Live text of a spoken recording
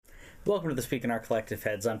Welcome to This Week in Our Collective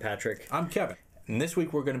Heads. I'm Patrick. I'm Kevin. And this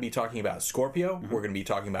week we're going to be talking about Scorpio, We're going to be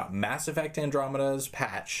talking about Mass Effect Andromeda's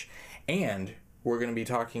patch, and we're going to be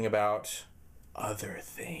talking about other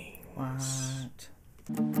things. What?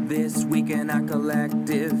 This week in our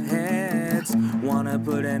collective heads, wanna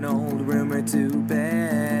put an old rumor to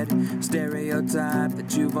bed. Stereotype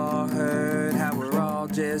that you've all heard, how we're all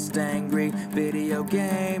just angry video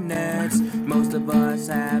game nerds. Most of us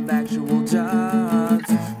have actual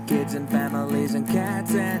jobs, kids and families and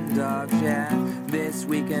cats and dogs, yeah. This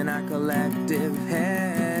week in our collective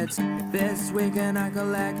heads, this week in our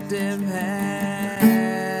collective heads.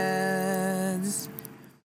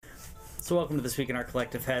 So welcome to This Week in Our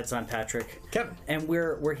Collective Heads. I'm Patrick. Kevin. And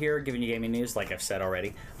we're here giving you gaming news, like I've said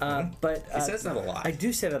already. But He says that a lot. I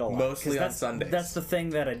do say that a lot. Mostly on that's, Sundays. That's the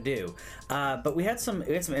thing that I do. But we had some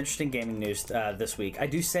interesting gaming news this week. I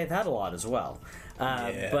do say that a lot as well.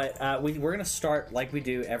 But we're going to start like we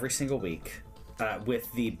do every single week. With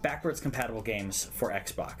the backwards compatible games for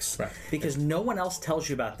Xbox. Right. Because no one else tells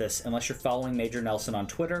you about this unless you're following Major Nelson on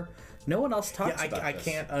Twitter. No one else talks about I this.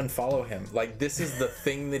 can't unfollow him. Like, this is the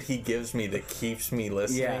thing that he gives me that keeps me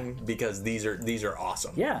listening because these are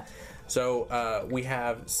awesome. Yeah. So we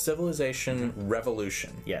have Civilization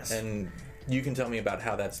Revolution. Yes. And you can tell me about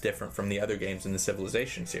how that's different from the other games in the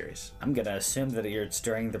Civilization series. I'm going to assume that it's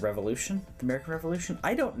during the Revolution, the American Revolution.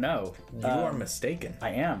 I don't know. You are mistaken. I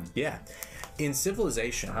am. Yeah. In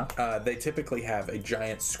Civilization, they typically have a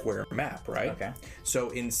giant square map, right? Okay. So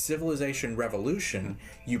in Civilization Revolution,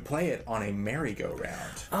 you play it on a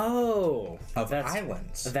merry-go-round Oh. of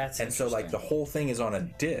islands. That's and so like the whole thing is on a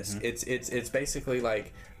disc. It's basically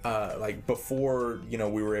like before we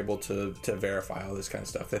were able to verify all this kind of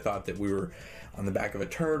stuff. They thought that we were on the back of a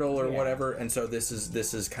turtle or whatever, and so this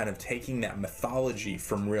is kind of taking that mythology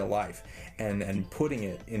from real life and putting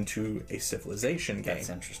it into a Civilization game. That's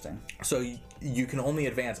interesting. So you can only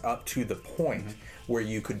advance up to the point where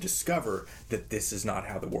you could discover that this is not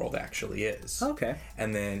how the world actually is. Okay.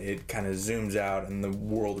 And then it kind of zooms out and the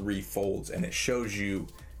world refolds and it shows you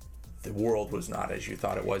the world was not as you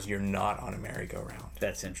thought it was. You're not on a merry-go-round.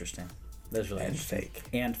 That's interesting. That's really And interesting. fake.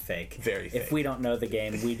 And fake. Very fake. If we don't know the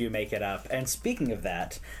game, we do make it up. And speaking of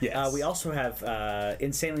that, we also have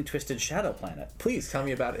Insanely Twisted Shadow Planet. Please tell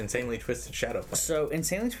me about Insanely Twisted Shadow Planet. So,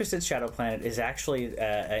 Insanely Twisted Shadow Planet is actually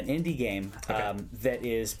an indie game that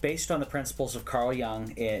is based on the principles of Carl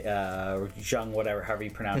Jung, or Jung, whatever, however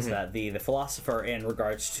you pronounce that, the philosopher in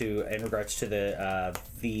regards to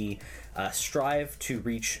the strive to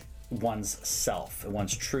reach one's self,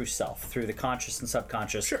 one's true self, through the conscious and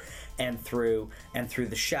subconscious, and through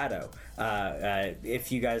the shadow. If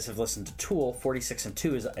you guys have listened to Tool, 46 and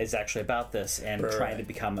 2 is actually about this and trying to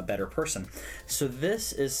become a better person. So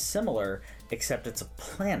this is similar, except it's a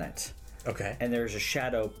planet. Okay. And there's a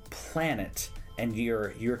shadow planet, and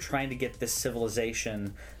you're trying to get this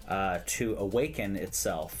civilization to awaken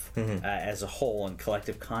itself as a whole in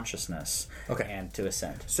collective consciousness, and to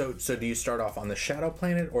ascend. So do you start off on the Shadow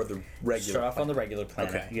Planet or the regular? Start off on the regular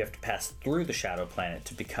planet. Okay. You have to pass through the shadow planet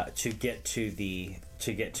to get to the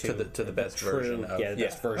best version of the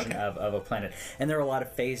best version of a planet. And there are a lot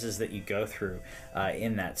of phases that you go through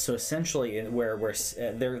in that. So essentially, where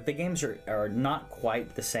the games are not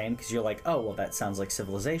quite the same, because you're like, oh well, that sounds like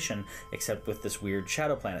Civilization, except with this weird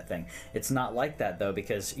shadow planet thing. It's not like that though,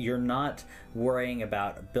 because you're not worrying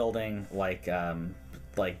about building like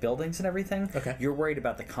buildings and everything. Okay. You're worried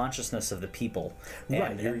about the consciousness of the people.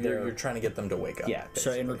 Right. You're trying to get them to wake up. Yeah. Basically.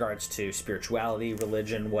 So in regards to spirituality,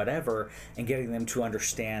 religion, whatever, and getting them to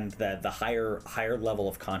understand the higher level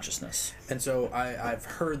of consciousness. And so I've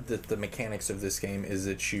heard that the mechanics of this game is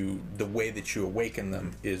that the way that you awaken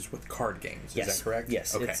them is with card games. Is that correct?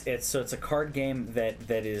 Yes. Okay. It's a card game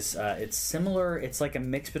that is it's similar. It's like a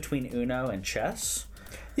mix between Uno and chess.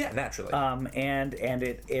 Yeah, naturally.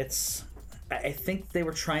 It's I think they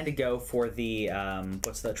were trying to go for the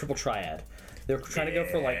what's the triple triad. They were trying to go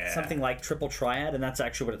for like something like triple triad, and that's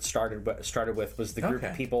actually what it started with was the group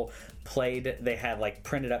of people played. They had like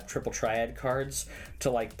printed up triple triad cards to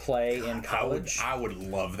like play in college. I would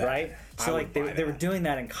love that. Right? So like they were doing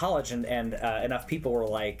that in college, and enough people were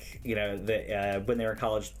like, when they were in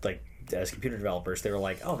college, like as computer developers, they were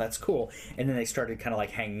like, oh, that's cool. And then they started kind of like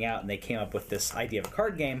hanging out, and they came up with this idea of a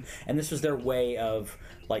card game, and this was their way of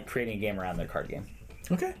like creating a game around their card game.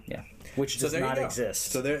 Okay. Yeah. Which does not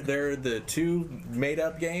exist. So they're the two made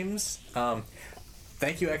up games.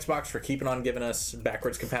 thank you, Xbox, for keeping on giving us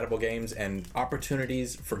backwards compatible games and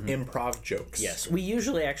opportunities for improv jokes. Yes, we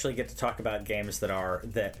usually actually get to talk about games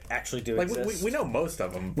that actually do exist. We know most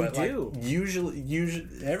of them, but we do. Usually,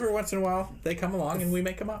 every once in a while, they come along and we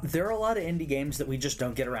make them up. There are a lot of indie games that we just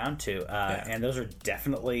don't get around to, and those are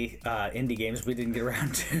definitely indie games we didn't get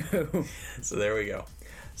around to. So there we go.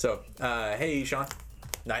 So, hey, Sean,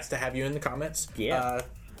 nice to have you in the comments. Yeah.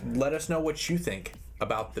 Let us know what you think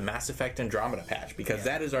about the Mass Effect Andromeda patch, because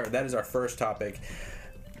that is our first topic.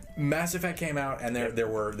 Mass Effect came out, and there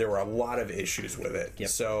were a lot of issues with it. Yep.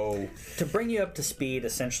 So to bring you up to speed,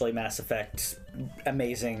 essentially, Mass Effect,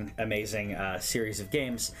 amazing series of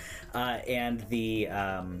games, and the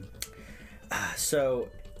so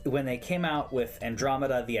when they came out with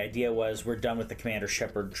Andromeda, the idea was we're done with the Commander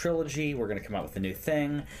Shepard trilogy. We're going to come out with a new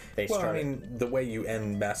thing. I mean, the way you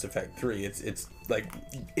end Mass Effect 3, it's like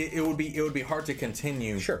it would be hard to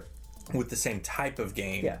continue with the same type of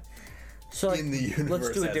game. Yeah. So like, in the universe,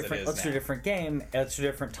 let's do a different game. Let's do a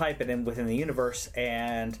different type, and then within the universe.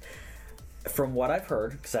 And from what I've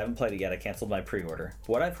heard, because I haven't played it yet, I canceled my pre-order.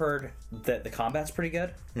 What I've heard, that the combat's pretty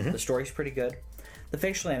good, the story's pretty good, the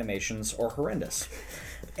facial animations are horrendous.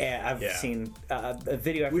 And I've seen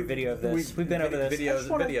video after video of this. We've been over this. I just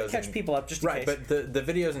want to catch people up just in case. But the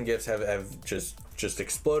videos and GIFs have just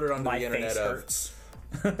exploded onto the internet. Face hurts.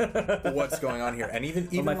 What's going on here? And even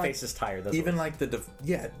my like, face is tired. That's even like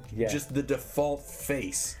just the default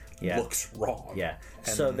face looks wrong. Yeah.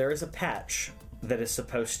 And so there is a patch that is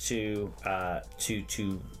supposed to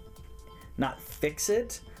not fix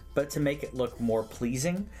it, but to make it look more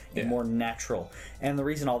pleasing and more natural. And the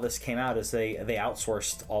reason all this came out is they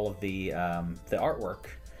outsourced all of the artwork.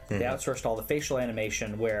 They outsourced all the facial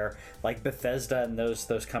animation, where like Bethesda and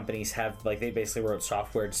those companies have, like, they basically wrote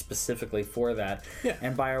software specifically for that. Yeah.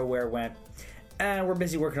 And BioWare went, we're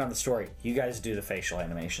busy working on the story. You guys do the facial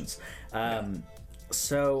animations.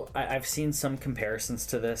 So I've seen some comparisons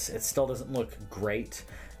to this. It still doesn't look great.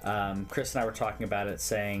 Chris and I were talking about it,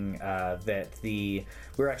 saying that we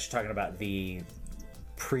were actually talking about the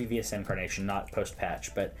previous incarnation, not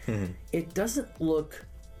post-patch, but it doesn't look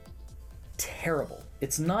terrible.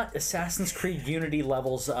 It's not Assassin's Creed Unity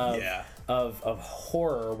levels of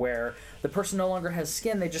horror, where the person no longer has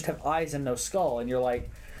skin, they just have eyes and no skull, and you're like,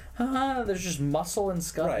 there's just muscle and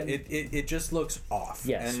skull. Right. It just looks off.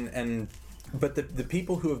 Yes. But the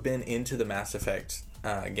people who have been into the Mass Effect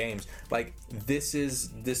games, like, this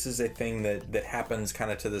is a thing that happens kind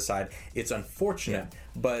of to the side. It's unfortunate,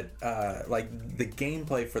 but like, the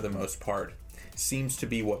gameplay for the most part seems to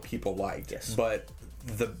be what people liked. Yes. But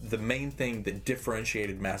the main thing that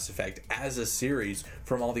differentiated Mass Effect as a series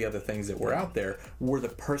from all the other things that were out there were the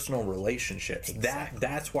personal relationships. Exactly.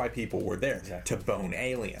 That's why people were there, to bone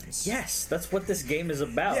aliens. Yes, that's what this game is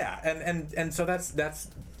about. Yeah, and so that's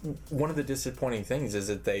one of the disappointing things, is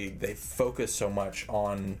that they focus so much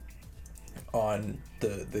on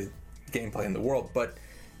the gameplay in the world, but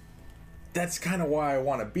that's kind of why I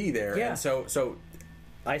want to be there. Yeah. And so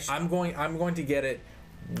I'm going to get it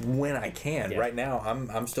when I can. Right now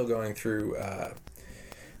I'm still going through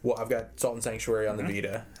I've got Salt and Sanctuary on the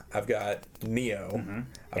Vita. I've got Neo.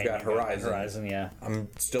 I've got Horizon. I'm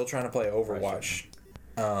still trying to play Overwatch.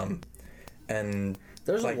 And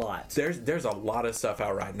there's a lot. There's a lot of stuff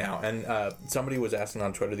out right now. And somebody was asking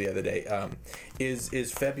on Twitter the other day,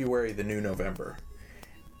 is February the new November?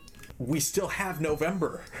 We still have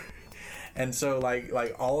November. And so like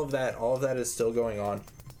all of that is still going on.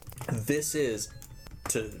 This is,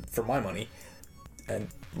 for my money, and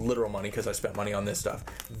literal money because I spent money on this stuff,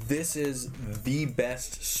 this is the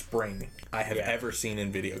best spring I have ever seen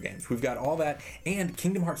in video games. We've got all that, and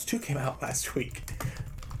Kingdom Hearts 2 came out last week.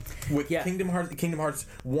 With Kingdom Hearts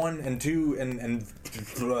 1 and 2 and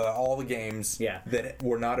all the games that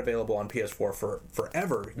were not available on PS4 for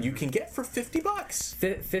forever, you can get for $50.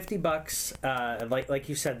 $50, like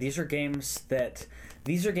you said, these are games that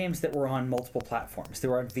were on multiple platforms. They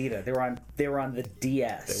were on Vita. They were on the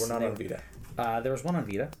DS. They were not on Vita. There was one on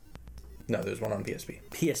Vita. No, there's one on PSP.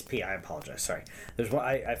 PSP. I apologize. Sorry. There's one.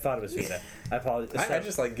 I thought it was Vita. I apologize. I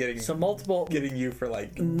just like getting you for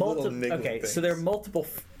like little niggling things. So there are multiple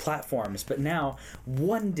platforms, but now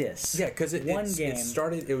one disc. Yeah, because it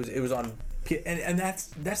started. It was on. And that's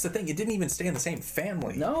the thing. It didn't even stay in the same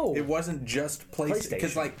family. No, it wasn't just PlayStation.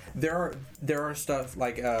 Because like there are stuff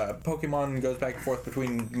like Pokemon goes back and forth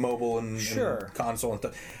between mobile and console and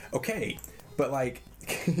stuff. Okay, but like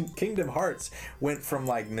Kingdom Hearts went from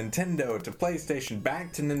like Nintendo to PlayStation,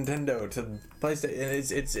 back to Nintendo to PlayStation, and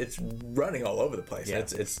it's running all over the place. Yeah.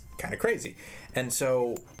 It's kind of crazy, and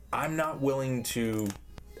so I'm not willing to.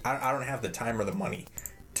 I don't have the time or the money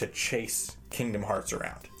to chase Kingdom Hearts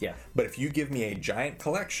around. Yeah. But if you give me a giant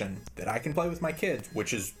collection that I can play with my kids,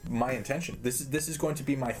 which is my intention, this is going to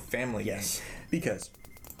be my family game. Because,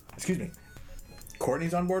 excuse me,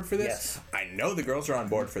 Courtney's on board for this. Yes. I know the girls are on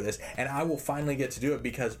board for this, and I will finally get to do it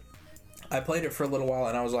because I played it for a little while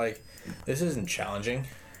and I was like, this isn't challenging.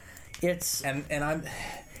 It's and I'm.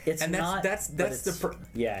 It's and not. That's the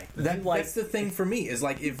that's the thing for me is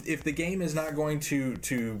like if the game is not going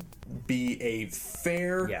to be a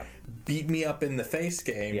fair beat me up in the face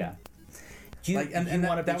game. Yeah.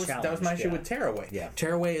 That was my issue with Tearaway. Yeah.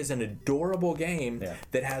 Tearaway is an adorable game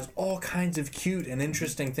that has all kinds of cute and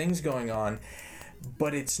interesting things going on,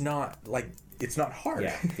 but it's not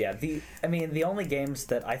hard. Yeah. The only games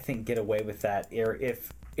that I think get away with that are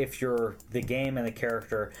if the game and the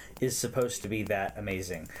character is supposed to be that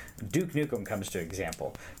amazing. Duke Nukem comes to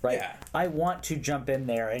example, right? Yeah. I want to jump in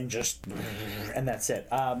there and just and that's it.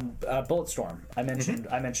 Bulletstorm I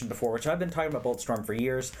mentioned before, which I've been talking about Bulletstorm for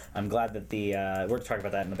years. I'm glad that we're talking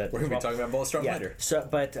about that in a bit. We're going to be talking about Bulletstorm later. So,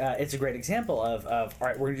 but it's a great example of all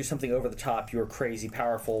right, we're going to do something over the top. You're crazy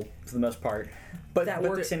powerful for the most part. But that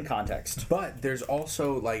works in context. But there's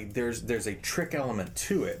also like there's a trick element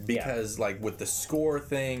to it because like with the score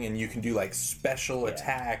thing, and you can do like special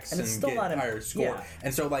attacks and get higher score. Yeah.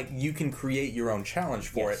 And so like you can create your own challenge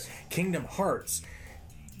for it. Kingdom Hearts,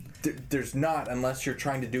 there's not, unless you're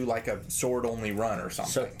trying to do like a sword only run or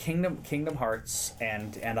something. So Kingdom Hearts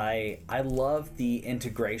and I love the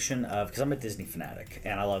integration of, because I'm a Disney fanatic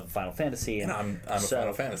and I love Final Fantasy and I'm a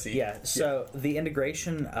Final Fantasy. Yeah. So the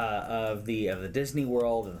integration of the Disney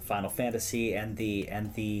world and the Final Fantasy and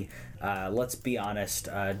the let's be honest,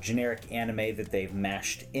 generic anime that they've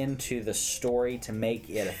mashed into the story to make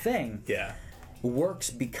it a thing. Yeah. Works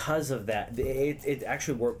because of that. It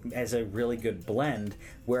actually worked as a really good blend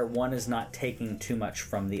where one is not taking too much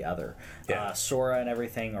from the other. Sora and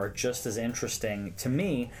everything are just as interesting to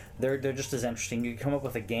me. They're just as interesting. You come up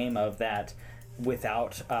with a game of that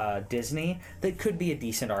without Disney that could be a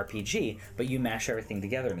decent RPG, but you mash everything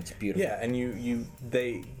together and it's beautiful. Yeah, and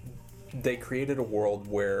they created a world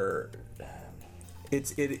where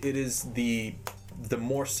it is the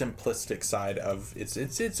more simplistic side of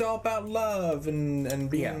it's all about love and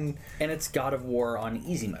being and it's God of War on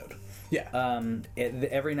easy mode.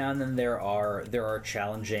 Every now and then there are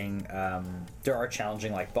challenging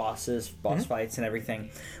like boss fights and everything,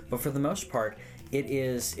 but for the most part it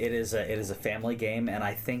is a family game, and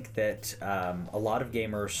I think that a lot of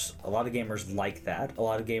gamers like that. A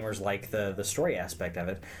lot of gamers like the story aspect of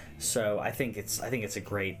it. So I think it's a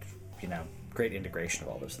great great integration of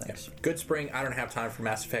all those things. Yeah. Good spring. I don't have time for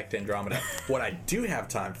Mass Effect Andromeda. What I do have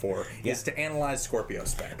time for is to analyze Scorpio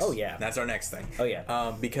specs. Oh yeah, that's our next thing. Oh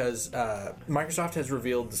yeah, because Microsoft has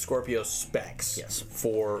revealed the Scorpio specs. Yes.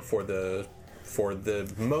 For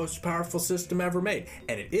the most powerful system ever made,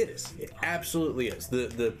 and it is. It absolutely is.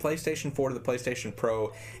 The PlayStation 4 to the PlayStation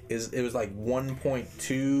Pro it was like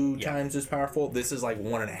 1.2 times as powerful. This is like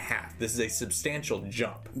 1.5. This is a substantial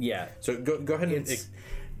jump. Yeah. So go ahead and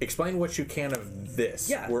explain what you can of this.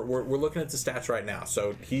 Yeah. We're looking at the stats right now.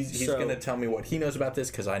 So he's going to tell me what he knows about this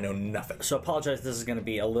because I know nothing. So apologize, this is going to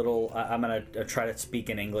be a little... I'm going to try to speak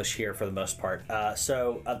in English here for the most part.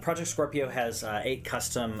 Project Scorpio has 8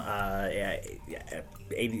 custom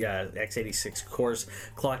x86 cores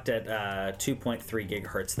clocked at 2.3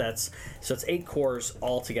 gigahertz. It's 8 cores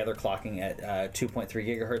all together clocking at 2.3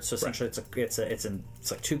 gigahertz. So essentially,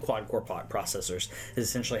 it's like 2 quad core processors. Is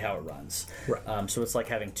essentially how it runs. Right. So it's like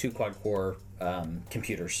having 2 quad core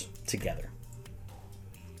computers together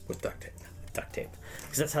with duct tape.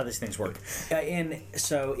 Because that's how these things work. And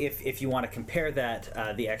so if you want to compare that,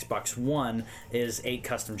 the Xbox One is 8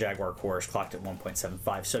 custom Jaguar cores clocked at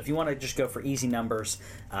 1.75. So if you want to just go for easy numbers,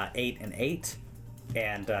 8 and 8,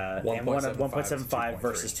 and 1.75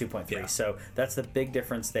 versus 2.3. Yeah. So that's the big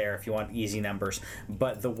difference there if you want easy numbers.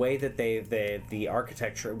 But the way that the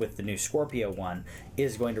architecture with the new Scorpio one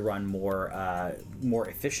is going to run more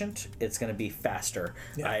efficient. It's going to be faster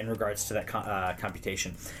in regards to that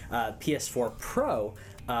computation. PS4 Pro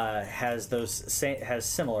has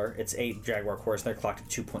similar. It's 8 Jaguar cores. They're clocked at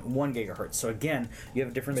 2.1 gigahertz. So again, you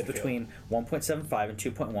have a difference between 1.75 and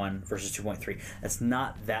 2.1 versus 2.3. That's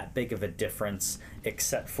not that big of a difference,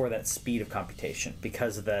 except for that speed of computation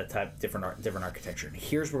because of the type different architecture. And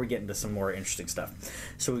here's where we get into some more interesting stuff.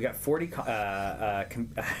 So we got 40. The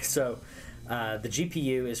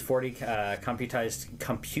GPU is 40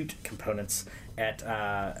 compute components at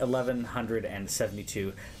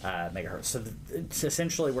 1172 megahertz. So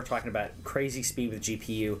essentially, we're talking about crazy speed with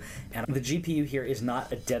GPU, and the GPU here is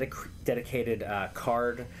not a dedicated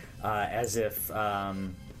card, as if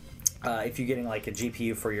If you're getting like a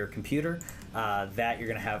GPU for your computer, that you're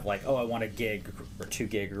going to have like, oh, I want a gig or 2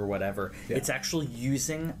 gig or whatever. Yeah. It's actually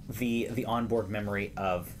using the onboard memory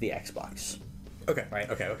of the Xbox. Okay. Right.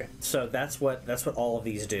 Okay. So that's what all of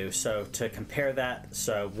these do. So to compare that,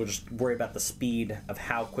 so we'll just worry about the speed of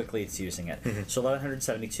how quickly it's using it. Mm-hmm. So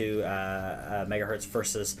 1172 megahertz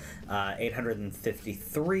versus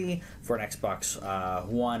 853 for an Xbox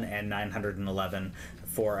One and 911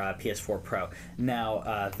 for PS4 Pro.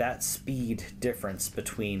 Now, that speed difference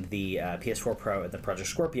between the PS4 Pro and the Project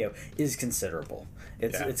Scorpio is considerable.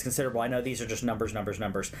 It's considerable. I know these are just numbers.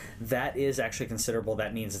 That is actually considerable.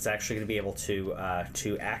 That means it's actually going to be able to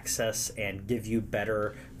access and give you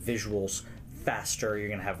better visuals faster. You're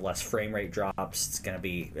going to have less frame rate drops. It's going to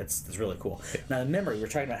be it's really cool. Now the memory, we're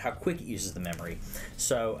talking about how quick it uses the memory.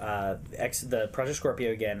 So the Project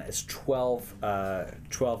Scorpio again is 12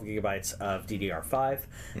 gigabytes of DDR5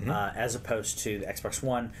 as opposed to the Xbox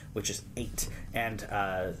One, which is 8, and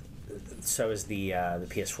so is the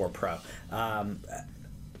PS4 Pro.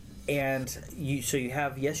 And you do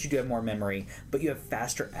have more memory, but you have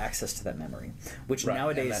faster access to that memory, which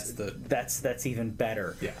nowadays that's even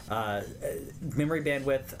better. Yeah. Memory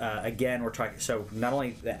bandwidth, again, we're talking, so not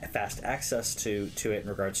only fast access to it in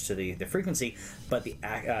regards to the frequency, but the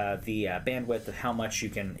bandwidth of how much you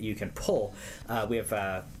can pull. We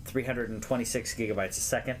have 326 gigabytes a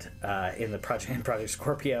second in the Project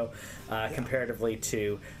Scorpio, comparatively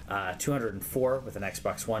to 204 with an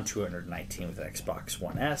Xbox One, 219 with an Xbox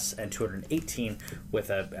One S, and 218 with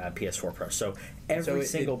a PS4 Pro. So every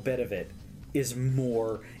single bit of it is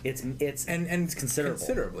more. It's considerable.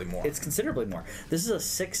 Considerably more. It's considerably more. This is a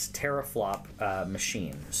 6 teraflop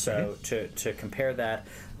machine. So to compare that,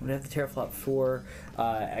 I'm gonna have the teraflop for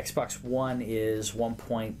Xbox One is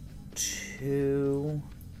 1.2.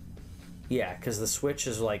 Yeah, because the Switch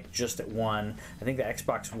is like just at 1. I think the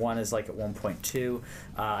Xbox One is like at 1.2.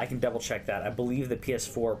 I can double check that. I believe the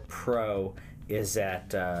PS4 Pro is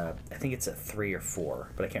at, I think it's at 3 or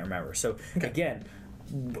 4, but I can't remember. So again,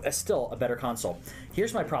 still a better console.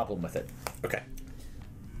 Here's my problem with it. Okay.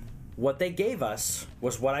 What they gave us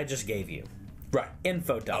was what I just gave you. Right.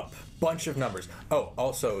 Info dump. A bunch of numbers. Oh,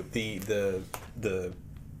 also the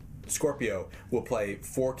Scorpio will play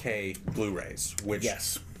 4K Blu-rays, which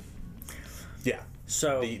yes. Yeah.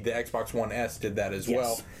 So the Xbox One S did that as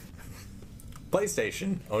well.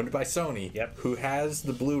 PlayStation, owned by Sony, who has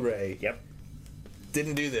the Blu-ray,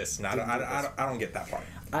 didn't do this. And I don't get that part.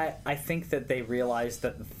 I think that they realized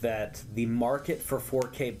that the market for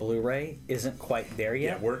 4K Blu-ray isn't quite there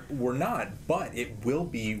yet. Yeah, we're not, but it will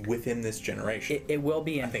be within this generation. It will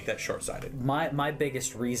be. I think that's short-sighted. My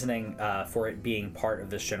biggest reasoning for it being part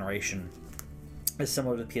of this generation is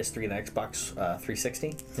similar to the PS3 and the Xbox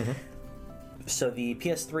 360. Mm-hmm. So the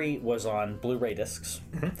PS3 was on Blu-ray discs.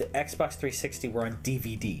 Mm-hmm. The Xbox 360 were on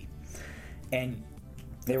DVD, and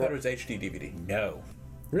I thought it was HD DVD. No,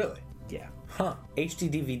 really? Yeah. Huh.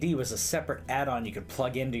 HD DVD was a separate add-on you could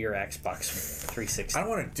plug into your Xbox 360. I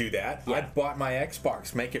don't want to do that. Yeah. I bought my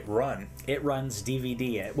Xbox. Make it run. It runs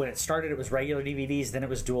DVD. When it started, it was regular DVDs. Then it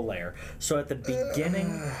was dual layer. So at the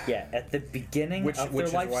beginning, of their life cycle, which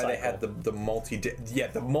is why they had the multi-disc. Yeah,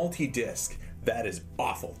 the multi-disc. That is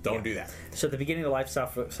awful. Don't do that. So at the beginning of the life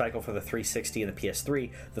cycle for the 360 and the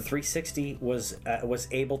PS3, the 360 was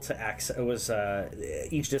able to access. It was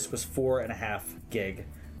each disc was 4.5 gig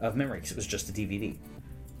of memory because it was just a DVD.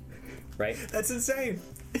 Right. That's insane.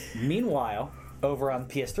 Meanwhile, over on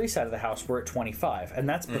the PS3 side of the house, we're at 25, and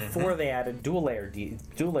that's before they added dual layer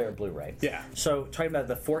Blu-ray. Yeah. So talking about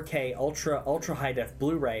the 4K ultra high def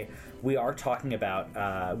Blu-ray, we are talking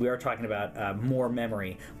about more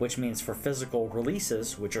memory, which means for physical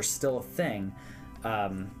releases, which are still a thing,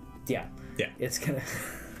 it's gonna.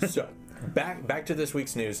 So back to this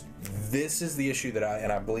week's news. This is the issue that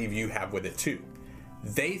I believe you have with it too.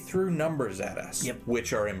 They threw numbers at us,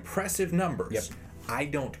 which are impressive numbers. Yep. I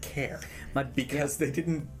don't care because they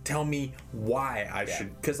didn't tell me why I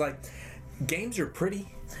should. Because like, games are pretty.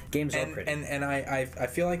 Games are pretty, and I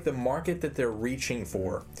feel like the market that they're reaching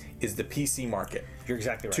for is the PC market. You're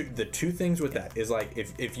exactly right. The two things with that is like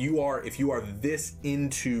if you are this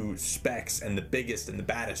into specs and the biggest and the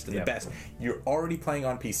baddest and the best, you're already playing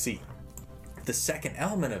on PC. The second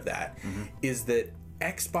element of that is that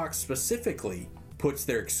Xbox specifically puts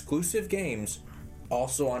their exclusive games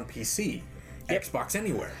also on PC. Xbox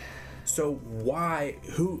Anywhere. So why?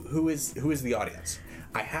 Who is the audience?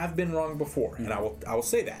 I have been wrong before, and I will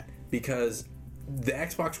say that because the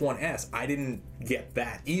Xbox One S, I didn't get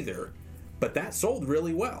that either, but that sold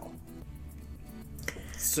really well.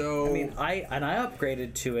 So I mean, I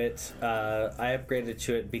upgraded to it. I upgraded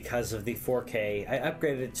to it because of the 4K. I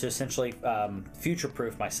upgraded it to essentially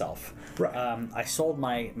future-proof myself. Right. I sold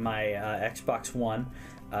my Xbox One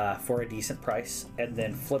for a decent price, and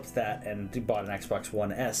then flipped that and bought an Xbox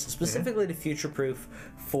One S specifically to future-proof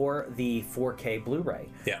for the 4K Blu-ray.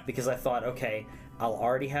 Yeah. Because I thought, okay, I'll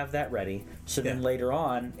already have that ready. So then later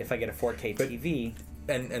on, if I get a 4K TV,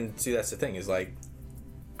 and see, that's the thing is like,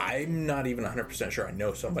 I'm not even 100% sure I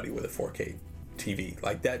know somebody with a 4K TV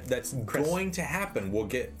like that. That's going to happen. We'll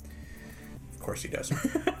get. Of course he does.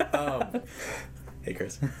 Hey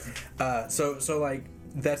Chris. So like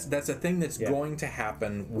that's a thing that's going to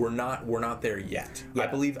happen. We're not there yet. Yeah.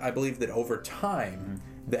 I believe that over time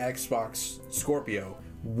the Xbox Scorpio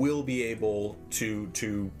will be able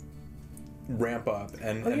to ramp up,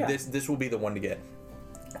 and this will be the one to get.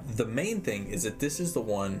 The main thing is that this is the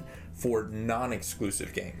one for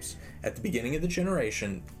non-exclusive games. At the beginning of the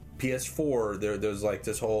generation, PS4, there's like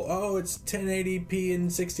this whole, it's 1080p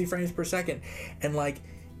and 60 frames per second. And like,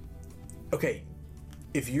 okay,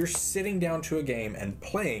 if you're sitting down to a game and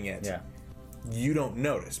playing it, you don't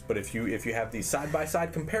notice. But if you have these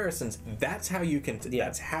side-by-side comparisons, that's how you can,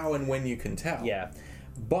 that's how and when you can tell. Yeah.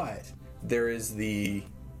 But there is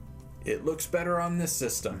it looks better on this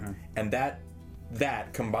system. And that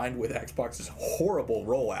combined with Xbox's horrible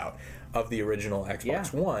rollout of the original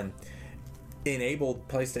Xbox One enabled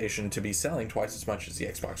PlayStation to be selling twice as much as the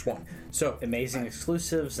Xbox One. So amazing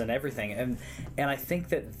exclusives and everything, and I think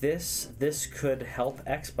that this could help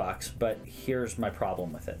Xbox, but here's my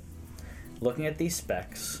problem with it. Looking at these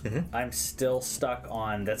specs, I'm still stuck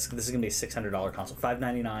on this is going to be a $600 console,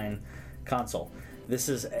 $599 console. This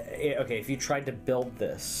is okay. If you tried to build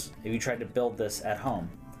this at home,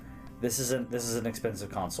 this is an expensive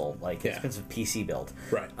console, like expensive PC build.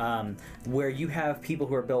 Right. Where you have people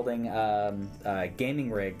who are building gaming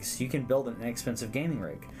rigs, you can build an inexpensive gaming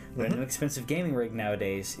rig. But an expensive gaming rig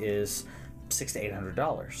nowadays is $600 to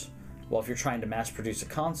 $800. Well, if you're trying to mass produce a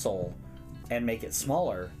console and make it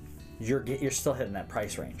smaller, you're still hitting that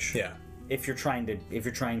price range. Yeah. If you're trying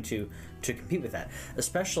to compete with that,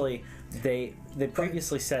 especially they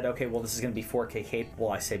previously said, okay, well, this is going to be 4K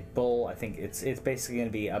capable. I say bull. I think it's basically going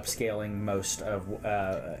to be upscaling most to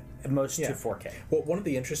 4K. Well, one of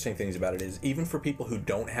the interesting things about it is even for people who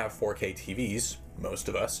don't have 4K TVs, most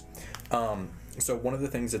of us. So one of the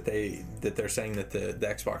things that they're saying that the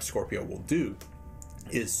Xbox Scorpio will do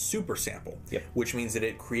is super sample, which means that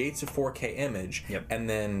it creates a 4K image and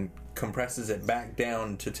then compresses it back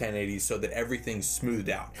down to 1080 so that everything's smoothed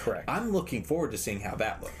out. Correct. I'm looking forward to seeing how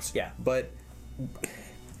that looks. Yeah. But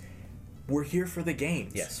we're here for the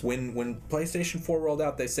games. Yes. When PlayStation 4 rolled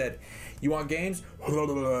out, they said, you want games?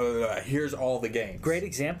 Here's all the games. Great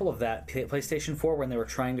example of that, PlayStation 4, when they were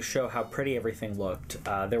trying to show how pretty everything looked.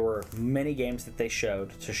 There were many games that they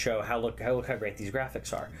showed to show how great these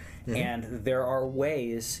graphics are. And there are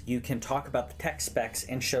ways you can talk about the tech specs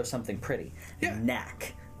and show something pretty. Yeah.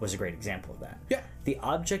 Knack was a great example of that. Yeah. The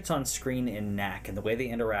objects on screen in Knack and the way they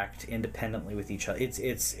interact independently with each other,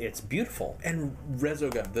 it's beautiful. And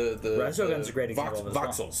Resogun, the Resogun's a great example of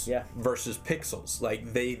voxels well. versus pixels.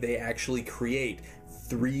 Like they actually create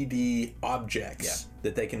 3D objects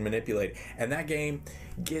that they can manipulate. And that game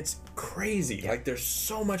gets crazy. Like there's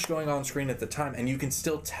so much going on screen at the time, and you can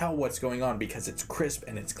still tell what's going on because it's crisp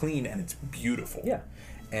and it's clean and it's beautiful. Yeah.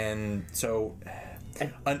 And so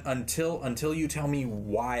until you tell me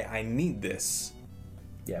why I need this,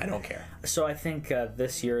 I don't care. So I think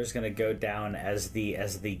this year is going to go down as the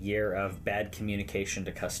year of bad communication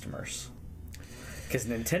to customers. Because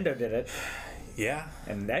Nintendo did it. Yeah.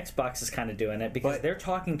 And Xbox is kind of doing it because they're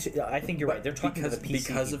talking to. I think you're right. They're talking to the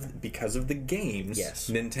PC because of the games. Yes.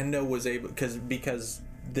 Nintendo was able because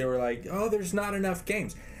they were like, there's not enough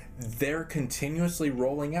games. They're continuously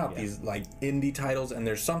rolling out these like indie titles, and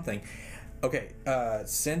there's something. Okay,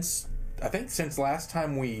 since last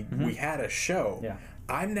time we had a show,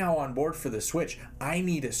 I'm now on board for the Switch. I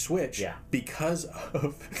need a Switch because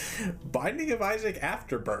of Binding of Isaac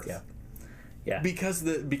Afterbirth. Yeah. Because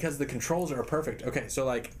the controls are perfect. Okay, so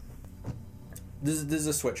like this is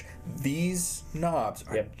a Switch. These knobs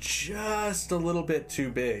are just a little bit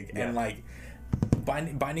too big, and like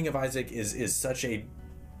Binding of Isaac is such a.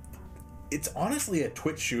 It's honestly a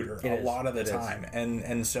twitch shooter a lot of the time,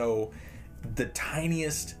 and so the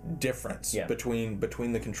tiniest difference between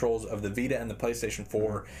the controls of the Vita and the PlayStation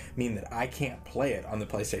 4 mean that I can't play it on the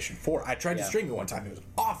PlayStation 4. I tried to stream it one time; it was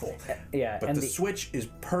awful. But the Switch is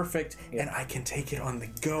perfect, and I can take it on the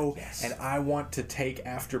go. And I want to take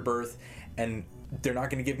Afterbirth and they're not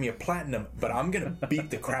going to give me a platinum, but I'm going to beat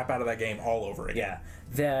the crap out of that game all over again.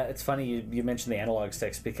 Yeah, it's funny you mentioned the analog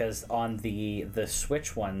sticks, because on the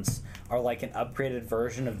Switch ones are like an upgraded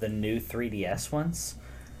version of the new 3DS ones.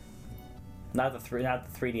 Not the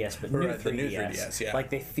 3DS, but Right, the new 3DS, yeah. Like,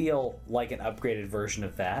 they feel like an upgraded version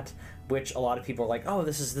of that, which a lot of people are like, "Oh,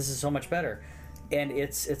 this is so much better." And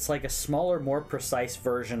it's like a smaller, more precise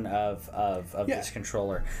version of this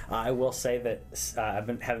controller. I will say that I've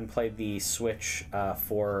been having played the Switch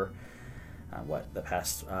for the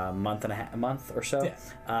past month or so.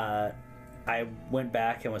 Yeah. I went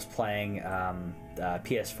back and was playing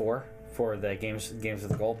PS4 for the games of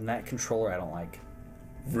the Gold, and that controller I don't like.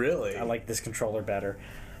 Really? I like this controller better.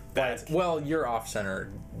 Well, you're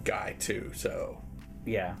off-center guy too, so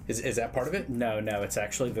yeah. Is that part of it? No, it's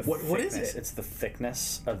actually the thickness. What is it? It's the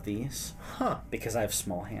thickness of these. Huh. Because I have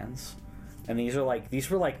small hands. And these were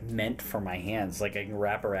like meant for my hands. Like, I can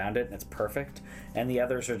wrap around it and it's perfect. And the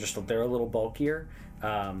others are they're a little bulkier.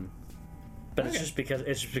 But it's just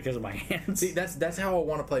because of my hands. See, that's how I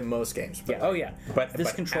want to play most games. Yeah. Oh yeah. But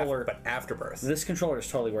controller. But Afterbirth. This controller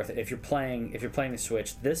is totally worth it. If you're playing the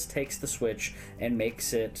Switch, this takes the Switch and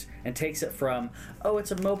takes it from, oh,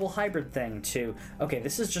 it's a mobile hybrid thing, to, okay,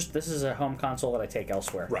 this is a home console that I take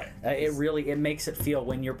elsewhere. Right. It makes it feel,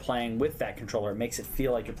 when you're playing with that controller, it makes it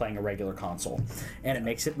feel like you're playing a regular console, and it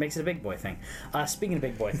makes it a big boy thing. Speaking of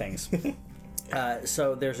big boy things.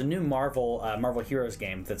 So there's a new Marvel Heroes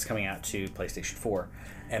game that's coming out to PlayStation 4.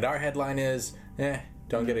 And our headline is,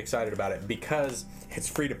 don't get excited about it, because it's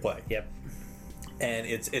free to play. Yep. And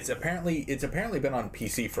it's apparently been on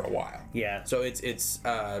PC for a while. Yeah. So it's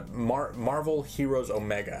Marvel Heroes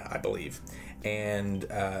Omega, I believe. And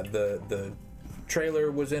the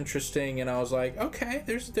trailer was interesting, and I was like, okay,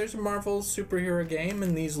 there's a Marvel superhero game,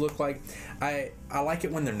 and these look like, I like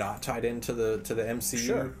it when they're not tied into the MCU.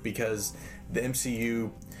 Sure. Because the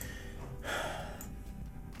MCU,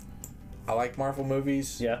 I like Marvel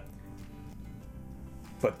movies. Yeah.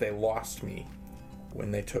 But they lost me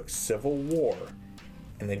when they took Civil War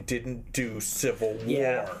and they didn't do Civil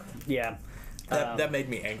War. Yeah. That made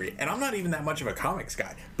me angry. And I'm not even that much of a comics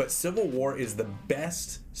guy, but Civil War is the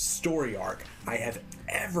best story arc I have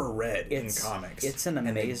ever read in comics. It's an amazing.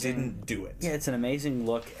 And they didn't do it. Yeah, it's an amazing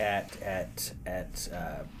look at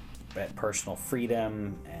personal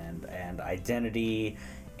freedom and identity,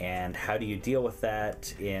 and how do you deal with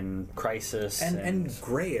that in crisis and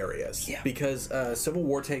gray areas. Yeah. Because Civil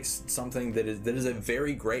War takes something that is a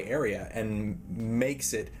very gray area and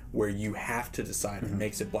makes it where you have to decide. Mm-hmm. It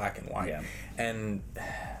makes it black and white. Yeah. And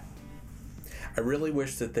I really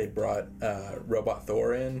wish that they brought Robot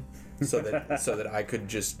Thor in so that I could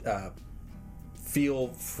just feel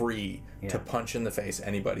free to punch in the face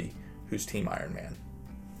anybody who's Team Iron Man.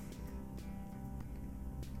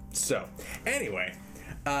 So, anyway,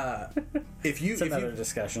 it's another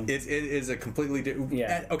discussion. It is a completely different.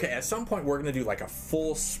 Yeah. Okay, at some point we're going to do like a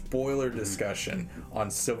full spoiler discussion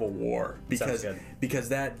on Civil War, because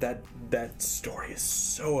that story is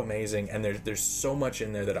so amazing, and there's so much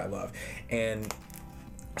in there that I love. And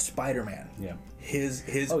Spider-Man. Yeah. His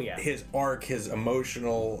arc, his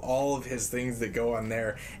emotional, all of his things that go on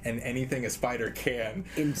there, and anything a spider can.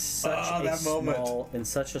 In such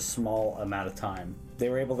a small amount of time, they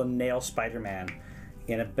were able to nail Spider-Man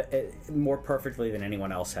more perfectly than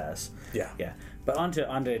anyone else has. Yeah. Yeah. But on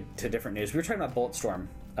to different news. We were talking about Bulletstorm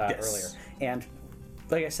earlier, and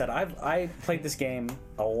like I said, I played this game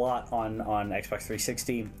a lot on Xbox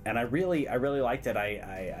 360, and I really liked it.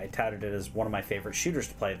 I touted it as one of my favorite shooters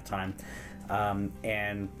to play at the time,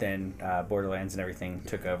 and then Borderlands and everything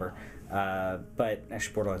took over. But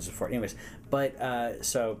actually, Borderlands was before. Anyways,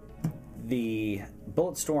 so the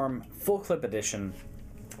Bulletstorm Full Clip Edition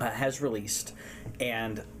has released,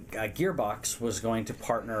 and Gearbox was going to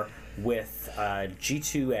partner with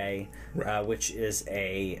G2A, which is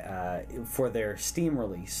for their Steam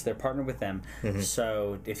release. They're partnered with them. Mm-hmm.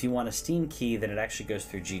 So if you want a Steam key, then it actually goes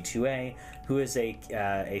through G2A, who is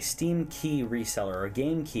a Steam key reseller or a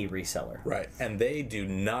game key reseller. Right, and they do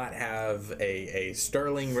not have a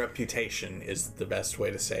sterling reputation, is the best way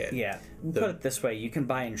to say it. Yeah, put it this way: you can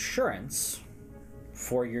buy insurance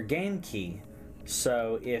for your game key.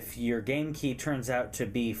 So if your game key turns out to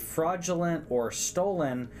be fraudulent or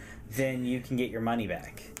stolen, then you can get your money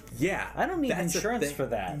back. Yeah, I don't need insurance for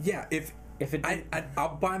that. Yeah, if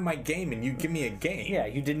I'll buy my game and you give me a game. Yeah,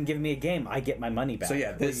 you didn't give me a game, I get my money back. So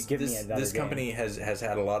yeah, this company has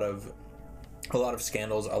had a lot of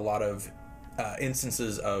scandals, a lot of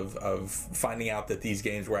instances of finding out that these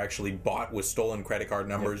games were actually bought with stolen credit card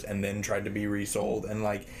numbers and then tried to be resold, and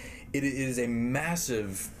like it is a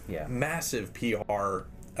massive PR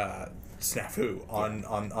snafu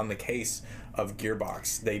on the case of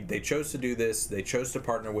Gearbox. They chose to do this. They chose to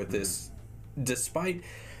partner with this, despite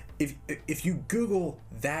if you Google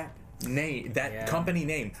that name, that company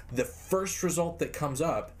name, the first result that comes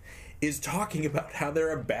up is talking about how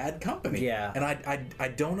they're a bad company. Yeah. And I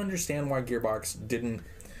don't understand why Gearbox didn't.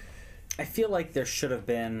 I feel like there should have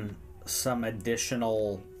been some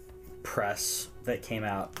additional press that came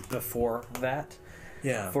out before that.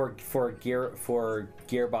 Yeah. For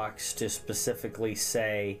Gearbox to specifically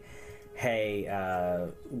say, hey,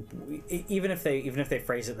 even if they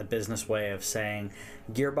phrase it in the business way of saying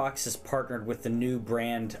Gearbox is partnered with the new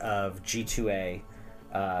brand of G2A,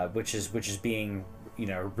 which is being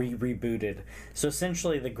rebooted. So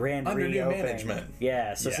essentially the grand under reopening, new management.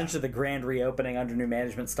 Yeah. So essentially the grand reopening under new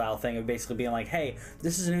management style thing of basically being like, hey,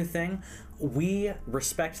 this is a new thing. We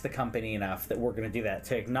respect the company enough that we're going to do that,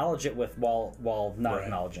 to acknowledge it with while not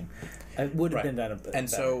acknowledging. It would have been done. And better.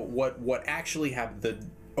 so what actually happened? The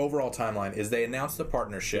overall timeline is they announced the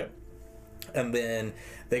partnership, and then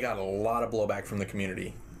they got a lot of blowback from the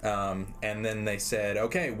community, and then they said,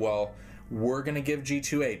 okay, well, we're going to give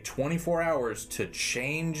G2A 24 hours to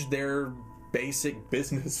change their basic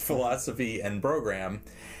business philosophy and program.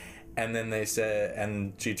 And then they said,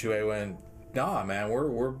 and G2A went, nah, man,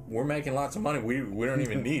 we're making lots of money. We don't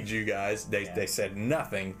even need you guys. They said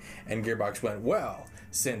nothing. And Gearbox went, well,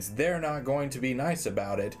 since they're not going to be nice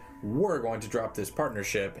about it, we're going to drop this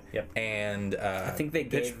partnership. Yep. And I think they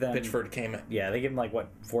gave them Pitchford came. Yeah, they gave them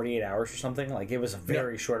 48 hours or something. Like, it was a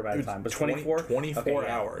very short amount of time. But 24? 24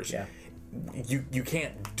 hours. Yeah. You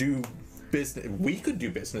can't do business. We could do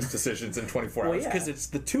business decisions in 24 hours because it's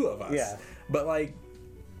the two of us. Yeah. But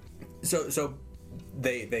so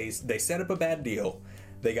they set up a bad deal.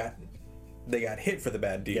 They got hit for the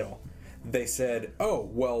bad deal. Yep. They said, oh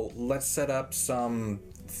well, let's set up some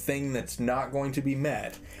thing that's not going to be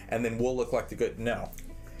met, and then we'll look like the good. No.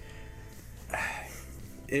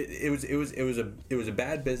 It was a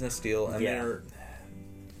bad business deal, and they're.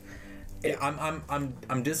 Yeah,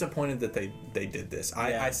 I'm disappointed that they did this.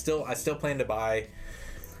 I still plan to buy.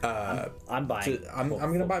 I'm buying. I'm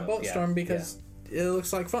going to buy Bulletstorm because it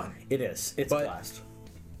looks like fun. It is. It's a blast.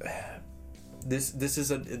 This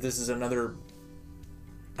is another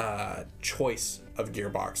choice of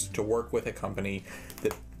Gearbox to work with a company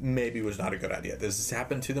that maybe was not a good idea. This has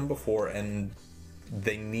happened to them before, and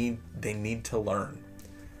they need to learn.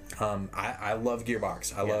 I love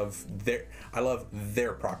Gearbox. I love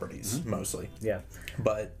their properties mostly. Yeah.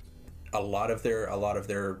 But a lot of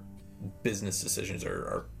their business decisions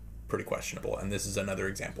are pretty questionable, and this is another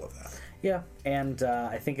example of that. Yeah, and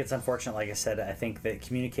I think it's unfortunate. Like I said, I think that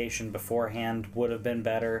communication beforehand would have been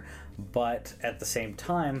better, but at the same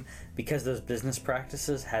time, because those business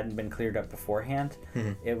practices hadn't been cleared up beforehand,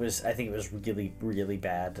 I think it was really, really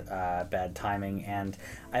bad timing. And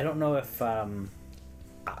I don't know if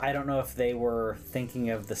they were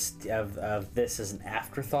thinking of this as an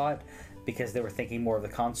afterthought because they were thinking more of the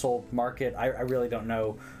console market. I really don't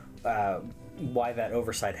know why that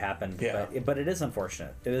oversight happened. Yeah. But it is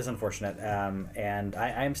unfortunate. It is unfortunate. And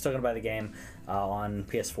I am still going to buy the game on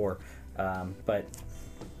PS4. But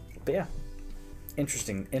yeah,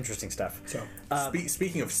 interesting stuff. So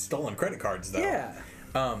speaking of stolen credit cards, though,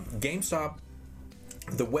 GameStop,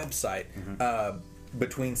 the website.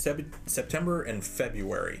 Between September and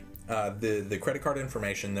February, the credit card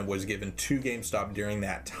information that was given to GameStop during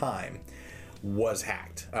that time was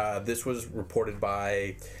hacked. This was reported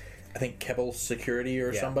by, I think, Keppel Security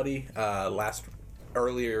or somebody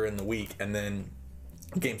earlier in the week, and then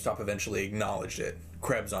GameStop eventually acknowledged it.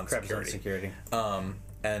 Krebs on Security.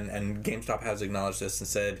 And GameStop has acknowledged this and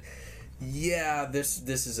said, yeah, this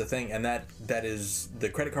is a thing, and that is the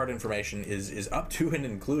credit card information is up to and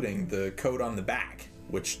including the code on the back,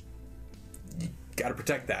 which you got to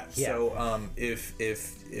protect that. Yeah. So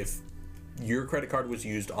if your credit card was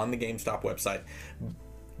used on the GameStop website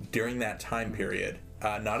during that time period,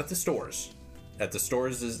 not at the stores. At the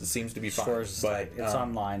stores it seems to be fine, but it's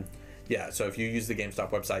online. Yeah, so if you use the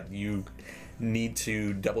GameStop website, you need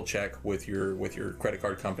to double check with your credit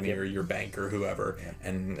card company or your bank or whoever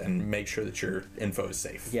and make sure that your info is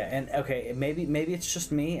safe. Yeah, and okay, maybe it's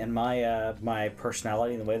just me and my my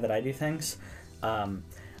personality and the way that I do things.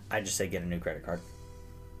 I just say get a new credit card.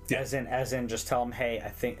 Yeah. As in just tell them, hey,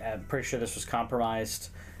 I'm pretty sure this was compromised.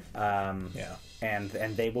 And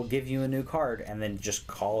they will give you a new card, and then just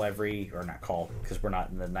not call because we're not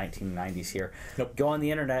in the 1990s here. Nope. Go on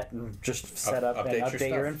the internet and just set up and update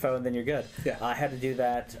your info, and then you're good. Yeah. I had to do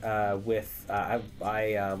that with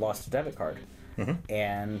I lost a debit card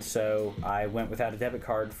And so I went without a debit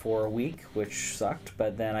card for a week, which sucked.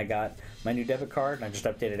 But then I got my new debit card, and I just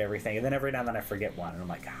updated everything. And then every now and then I forget one, and I'm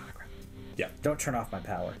like, ah, crap. Yeah. Don't turn off my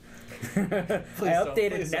power. I don't do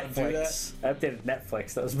Netflix. I updated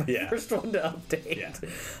Netflix. That was my first one to update.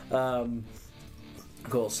 Yeah.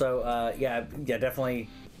 Cool. So yeah, definitely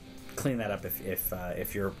clean that up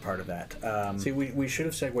if you're part of that. See, we should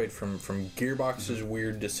have segued from Gearbox's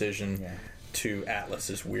weird decision to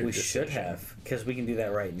Atlas's weird decision. We should have, because we can do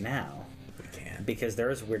that right now. We can. Because there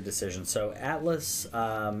is a weird decision. So Atlas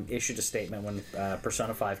issued a statement when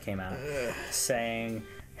Persona 5 came out saying,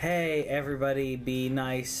 hey, everybody, be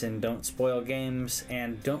nice and don't spoil games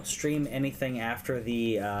and don't stream anything after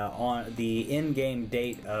the on the in-game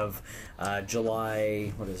date of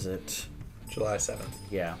July. What is it? July 7th.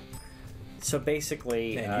 Yeah. So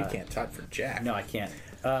basically, man, you can't type for Jack. No, I can't.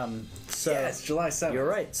 So yes, July 7th. You're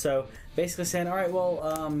right. So basically saying, all right,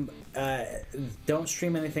 well, don't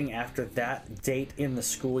stream anything after that date in the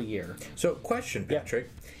school year. So, question, Patrick,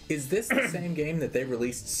 is this the same game that they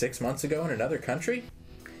released 6 months ago in another country?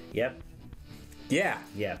 Yep. Yeah.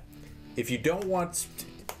 Yeah. If you don't want...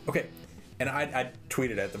 Okay, and I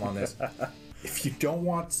tweeted at them on this.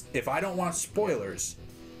 If I don't want spoilers,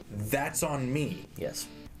 that's on me. Yes.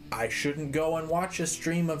 I shouldn't go and watch a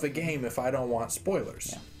stream of a game if I don't want spoilers.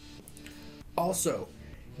 Yeah. Also,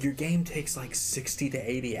 your game takes like 60 to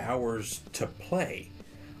 80 hours to play.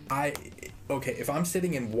 If I'm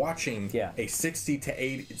sitting and watching a 60 to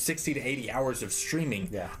 80 hours of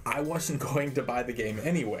streaming, I wasn't going to buy the game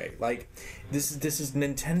anyway. Like this is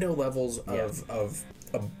Nintendo levels of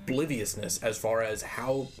obliviousness as far as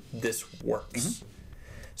how this works. Mm-hmm.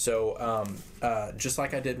 So just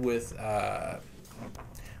like I did with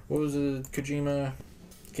what was the Kojima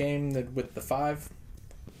game with the 5?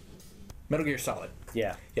 Metal Gear Solid.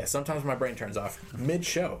 Yeah. Yeah, sometimes my brain turns off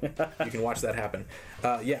mid-show. You can watch that happen.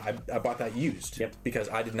 I bought that used because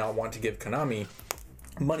I did not want to give Konami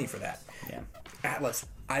money for that. Yeah. Atlas,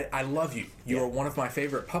 I love you. You are one of my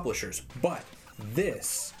favorite publishers, but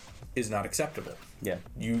this is not acceptable. Yeah.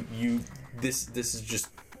 This is just...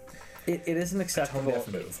 It isn't acceptable. A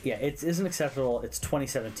move. Yeah, it isn't acceptable. It's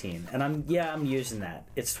 2017, and I'm using that.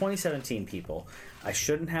 It's 2017, people. I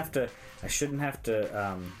shouldn't have to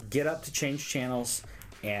get up to change channels,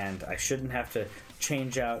 and I shouldn't have to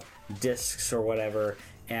change out discs or whatever,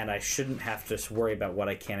 and I shouldn't have to worry about what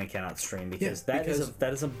I can and cannot stream because that is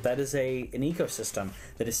an ecosystem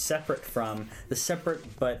that is separate from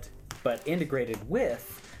but integrated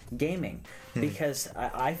with gaming. Because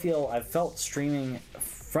I feel I've felt streaming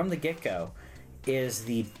from the get-go is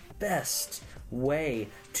the best way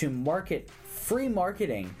to market free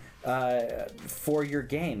marketing for your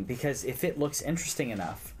game, because if it looks interesting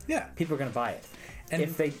enough, people are going to buy it. And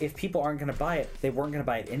if people aren't going to buy it, they weren't going to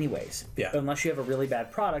buy it anyways. Yeah. Unless you have a really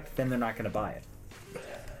bad product, then they're not going to buy it.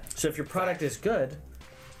 So if your product is good,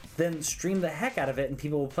 then stream the heck out of it and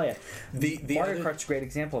people will play it. Mario Kart's a great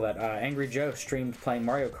example of that. Angry Joe streamed playing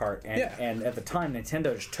Mario Kart, and at the time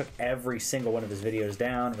Nintendo just took every single one of his videos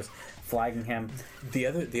down, was flagging him. The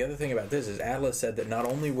other thing about this is Atlas said that not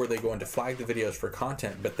only were they going to flag the videos for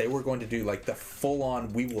content, but they were going to do like the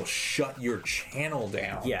full-on, we will shut your channel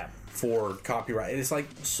down for copyright. It's like,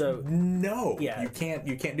 so no, you can't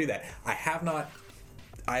do that. I have not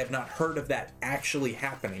heard of that actually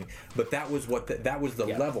happening, but that was the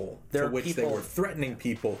level to which they were threatening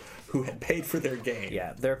people who had paid for their game.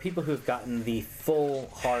 Yeah, there are people who have gotten the full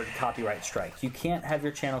hard copyright strike. You can't have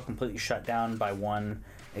your channel completely shut down by one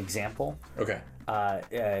example. Okay.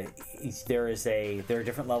 There are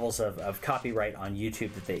different levels of copyright on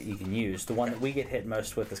YouTube that you can use. The one that we get hit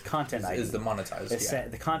most with is content ID. Is the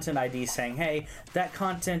monetized. The content ID saying, hey, that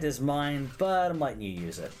content is mine, but I'm letting you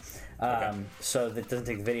use it. So that doesn't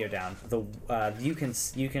take the video down. You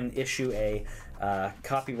can issue a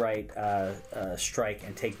copyright strike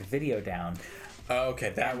and take the video down. Okay,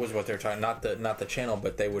 that was what they're talking. Not the channel,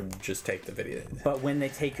 but they would just take the video. But when they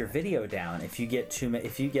take your video down, if you get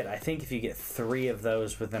 3 of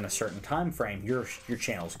those within a certain time frame, your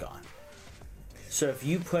channel's gone. So if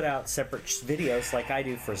you put out separate videos like I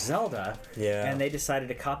do for Zelda, and they decided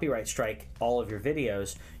to copyright strike all of your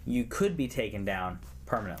videos, you could be taken down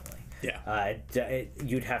permanently. Yeah.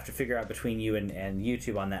 You'd have to figure out between you and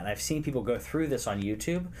YouTube on that. And I've seen people go through this on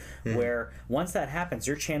YouTube, where once that happens,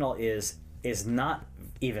 your channel is not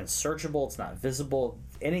even searchable, it's not visible,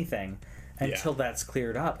 anything, until that's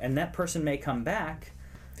cleared up. And that person may come back,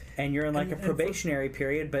 and you're in a probationary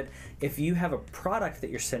period. But if you have a product that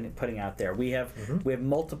you're putting out there, we have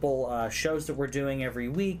multiple shows that we're doing every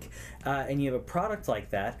week, and you have a product like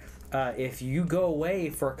that, if you go away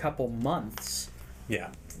for a couple months,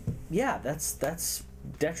 yeah, that's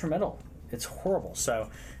detrimental. It's horrible. So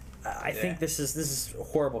I think this is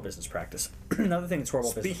horrible business practice. Another thing that's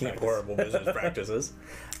horrible business practice. Speaking of horrible business practices,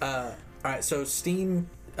 all right. So Steam,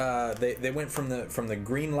 they went from the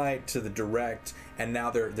green light to the direct, and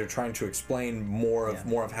now they're trying to explain more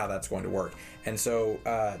of how that's going to work. And so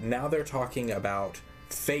now they're talking about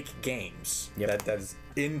fake games. Yep. That is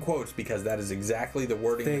in quotes because that is exactly the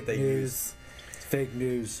wording that they use. Fake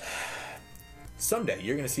news. Someday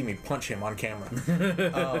you're going to see me punch him on camera.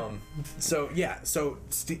 So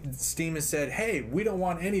Steam has said, "Hey, we don't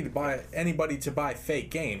want anybody to buy fake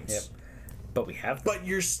games." Yep. But we have. But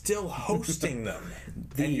you're still hosting them,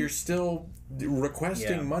 and you're still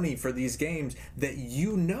requesting money for these games that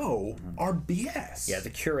you know are BS. Yeah, the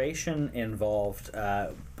curation involved,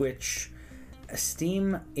 which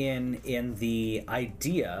Steam in the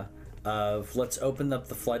idea of let's open up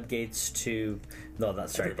the floodgates to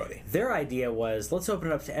everybody. Their idea was let's open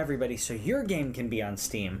it up to everybody so your game can be on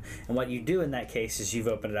Steam. And what you do in that case is you've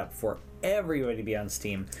opened it up for everybody to be on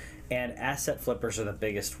Steam. And asset flippers are the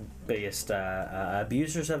biggest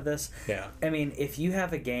abusers of this. Yeah. I mean, if you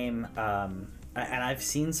have a game, and I've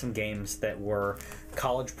seen some games that were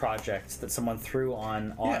college projects that someone threw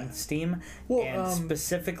on Steam, and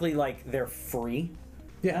specifically like they're free.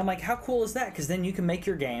 Yeah. And I'm like, how cool is that? Because then you can make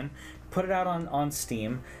your game, put it out on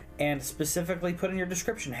Steam, and specifically put in your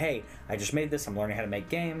description, hey, I just made this, I'm learning how to make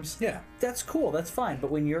games. Yeah. That's cool, that's fine.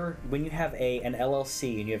 But when you have an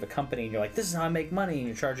LLC and you have a company and you're like, this is how I make money, and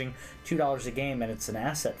you're charging $2 a game and it's an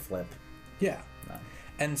asset flip. Yeah. No.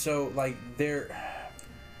 And so like there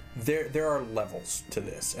are levels to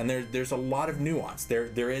this, and there's a lot of nuance.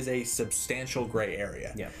 There is a substantial gray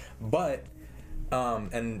area. Yeah. But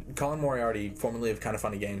and Colin Moriarty, formerly of Kind of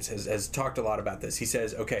Funny Games, has talked a lot about this. He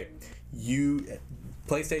says, okay,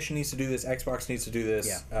 PlayStation needs to do this, Xbox needs to do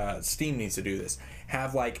this, Steam needs to do this.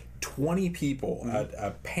 Have like 20 people,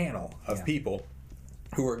 a panel of people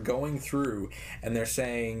who are going through, and they're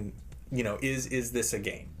saying, is this a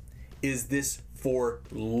game? Is this for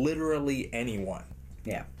literally anyone?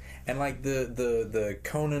 Yeah. And like the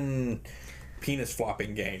Conan penis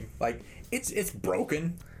flopping game, like it's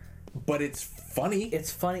broken, but it's funny.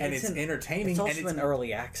 It's funny and it's entertaining. It's also and it's in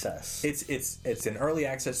early access. It's in early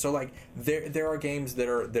access. So like there are games that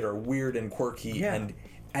are weird and quirky and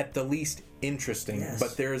at the least interesting. Yes.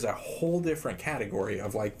 But there is a whole different category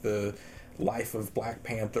of like the Life of Black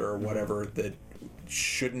Panther or whatever that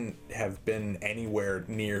shouldn't have been anywhere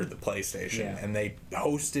near the PlayStation, and they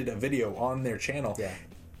hosted a video on their channel. Yeah.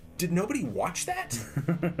 Did nobody watch that?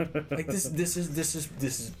 Like this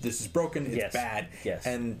is broken. It's bad. Yes.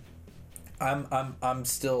 And I'm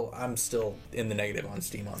still in the negative on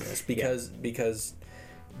Steam on this because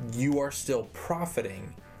you are still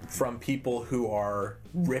profiting from people who are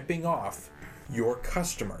ripping off your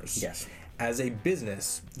customers. Yes. As a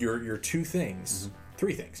business, your two things,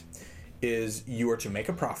 three things, is you are to make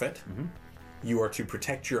a profit, you are to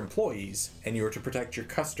protect your employees, and you are to protect your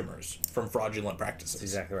customers from fraudulent practices. That's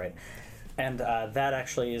exactly right. And that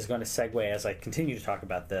actually is going to segue as I continue to talk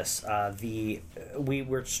about this.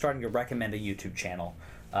 We're starting to recommend a YouTube channel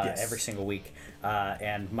every single week.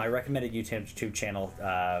 And my recommended YouTube channel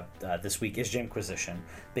this week is Jimquisition,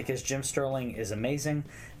 because Jim Sterling is amazing.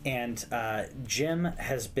 And Jim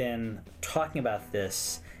has been talking about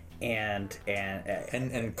this and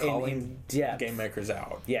calling game makers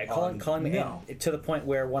out. Yeah, calling me to the point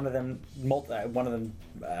where one of them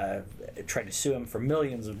tried to sue him for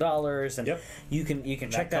millions of dollars, and you can check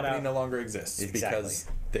that out. That company no longer exists because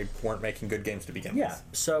they weren't making good games to begin with. Yeah.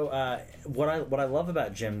 So what I love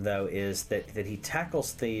about Jim though is that he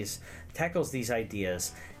tackles these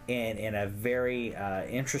ideas in a very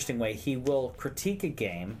interesting way. He will critique a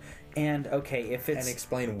game. And if it's... And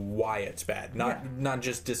explain why it's bad. Not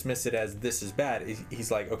just dismiss it as this is bad.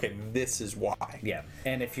 He's like, okay, this is why. Yeah.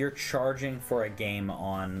 And if you're charging for a game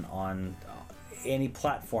on any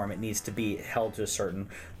platform, it needs to be held to a certain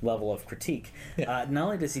level of critique. Yeah. Not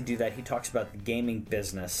only does he do that, he talks about the gaming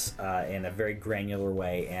business in a very granular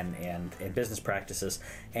way and business practices.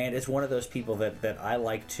 And it's one of those people that I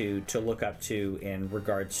like to look up to in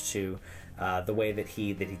regards to the way that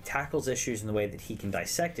he tackles issues and the way that he can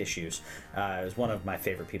dissect issues. Is one of my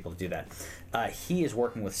favorite people to do that. He is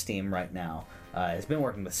working with Steam right now. Has been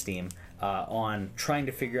working with Steam on trying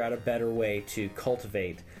to figure out a better way to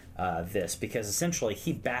cultivate this, because essentially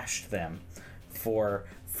he bashed them for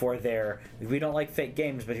their, we don't like fake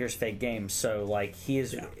games, but here's fake games. So like he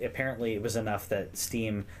is apparently it was enough that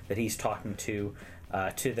Steam, that he's talking to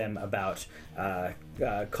them about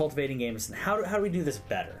cultivating games and how do we do this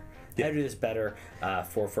better. How to do this better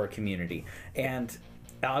for a community. And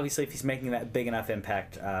obviously, if he's making that big enough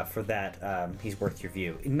impact for that, he's worth your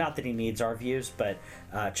view. Not that he needs our views, but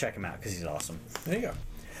check him out because he's awesome. There you go.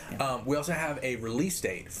 Yeah. We also have a release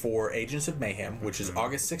date for Agents of Mayhem, which is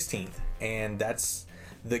August 16th, and that's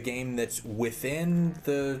the game that's within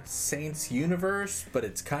the Saints universe, but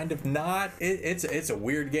it's kind of not. It's a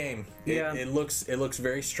weird game. It looks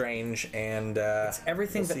very strange, and it's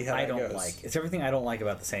everything we'll that I don't like. It's everything I don't like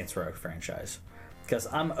about the Saints Row franchise, because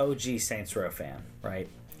I'm OG Saints Row fan, right?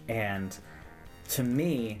 And to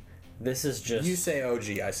me, this is just... You say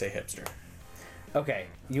OG, I say hipster. Okay,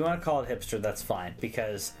 you want to call it hipster, that's fine,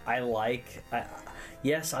 because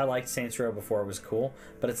yes, I liked Saints Row before it was cool,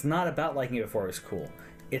 but it's not about liking it before it was cool.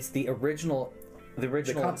 It's the original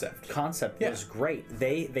concept was great.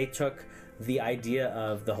 They took the idea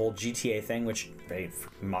of the whole GTA thing, which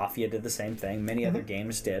Mafia did the same thing, many other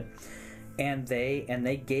games did, and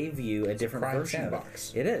they gave you a different version sandbox.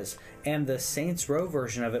 of it. It is. And the Saints Row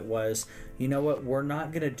version of it was, you know what, we're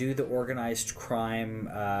not going to do the organized crime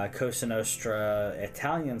Cosa Nostra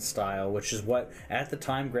Italian style, which is what at the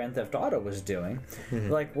time Grand Theft Auto was doing.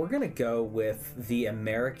 Like, we're going to go with the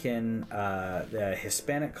American the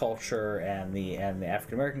Hispanic culture and the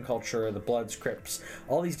African American culture, the Bloods, Crips,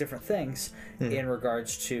 all these different things in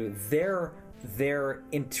regards to their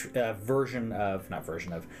version of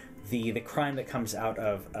the crime that comes out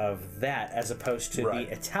of that, as opposed to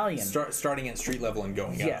the Italian starting at street level and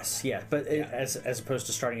going up. But as opposed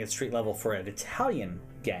to starting at street level for an Italian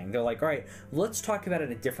gang, they're like, all right, let's talk about it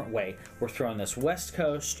in a different way. We're throwing this West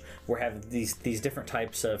Coast. We're having these different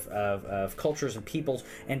types of cultures and peoples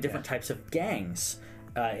and different types of gangs.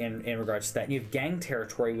 In regards to that, and you have gang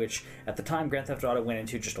territory, which at the time Grand Theft Auto went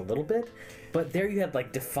into just a little bit, but there you had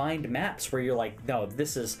like defined maps where you're like, no,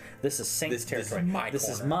 this is Saints territory. This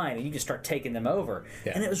is mine, and you can start taking them over,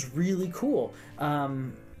 and it was really cool.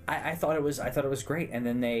 I thought it was great, and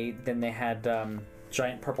then they had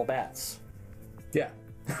giant purple bats. Yeah,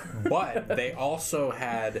 but they also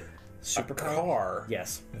had a car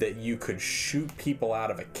that you could shoot people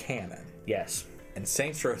out of a cannon. Yes. And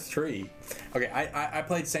Saints Row 3... Okay, I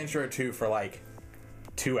played Saints Row 2 for like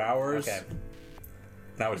 2 hours. Okay.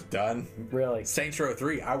 And I was done. Really? Saints Row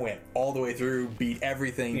 3, I went all the way through, beat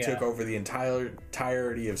everything, took over the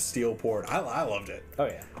entirety of Steelport. I loved it. Oh,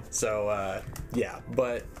 yeah. So,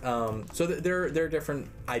 But, so there are different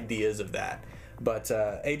ideas of that. But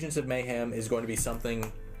Agents of Mayhem is going to be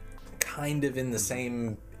something kind of in the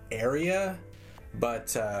same area.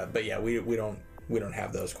 But yeah, we don't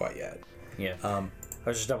have those quite yet. Yeah. I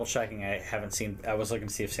was just double checking. I was looking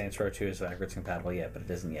to see if Saints Row 2 is backwards compatible yet, but it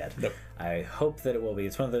isn't yet. Nope. I hope that it will be.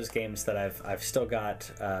 It's one of those games that I've still got,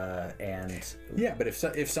 and yeah. But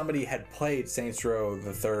if somebody had played Saints Row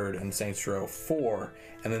the Third and Saints Row 4,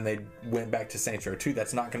 and then they went back to Saints Row 2,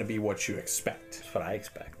 that's not going to be what you expect. That's what I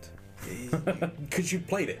expect. Because you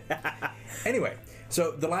played it. Anyway,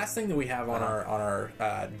 so the last thing that we have on our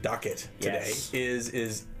docket today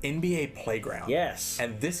is NBA Playground. Yes.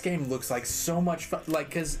 And this game looks like so much fun. Like,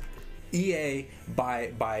 because EA,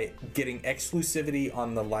 by getting exclusivity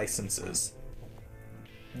on the licenses,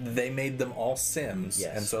 they made them all Sims.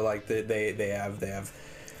 Yes. And so like they have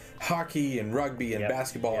hockey and rugby and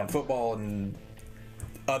basketball and football and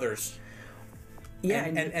others. Yeah,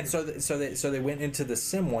 and so they went into the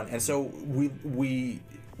sim one, and so we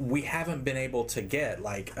haven't been able to get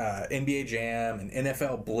like NBA Jam and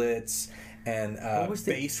NFL Blitz and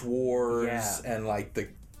Base Wars and like the.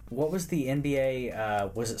 What was the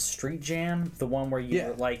NBA? Was it Street Jam? The one where you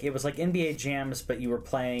were like, it was like NBA Jams, but you were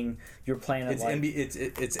playing. It's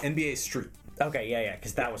NBA Street. Okay,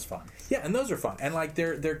 because that was fun. Yeah, and those are fun, and like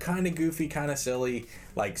they're kind of goofy, kind of silly,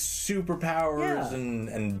 like superpowers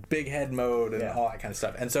and big head mode and all that kind of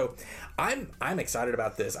stuff. And so, I'm excited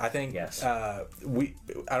about this. I think I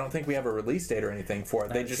don't think we have a release date or anything for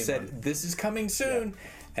it. They just said this is coming soon,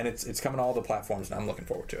 and it's coming to all the platforms, and I'm looking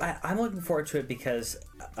forward to it. I'm looking forward to it because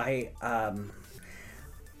I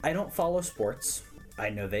don't follow sports. I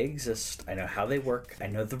know they exist. I know how they work. I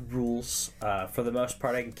know the rules. For the most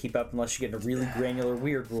part, I can keep up unless you get into really granular,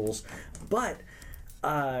 weird rules. But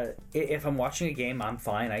if I'm watching a game, I'm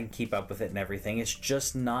fine. I can keep up with it and everything. It's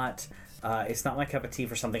just not. It's not my cup of tea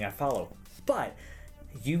for something I follow. But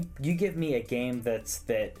you give me a game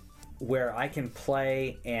where I can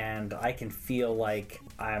play and I can feel like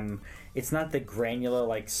I'm. It's not the granular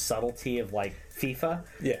like subtlety of like FIFA.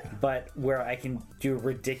 Yeah. But where I can do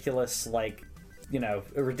ridiculous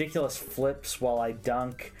ridiculous flips while I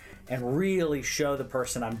dunk and really show the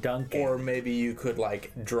person I'm dunking. Or maybe you could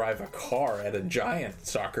like drive a car at a giant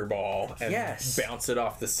soccer ball and bounce it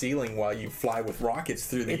off the ceiling while you fly with rockets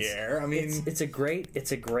through the air. I mean, it's a great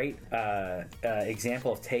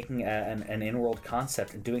example of taking an in-world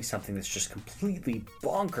concept and doing something that's just completely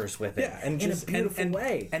bonkers with it, and in a beautiful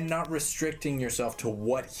way, and not restricting yourself to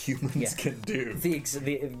what humans can do.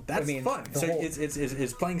 That's fun. So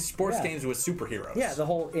it's playing sports games with superheroes. Yeah, the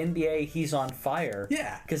whole NBA, he's on fire.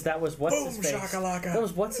 Yeah, because that was what's his face. Shakalaka. That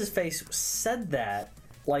was what's his face said that.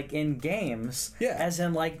 Like in games, as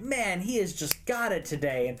in like, man, he has just got it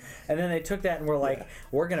today, and then they took that and were like,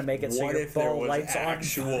 we're gonna make it so your ball lights on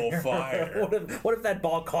fire. What if that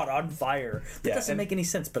ball caught on fire? That doesn't make any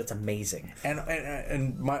sense, but it's amazing.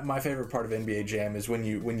 And my favorite part of NBA Jam is when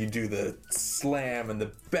you do the slam and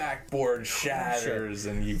the backboard shatters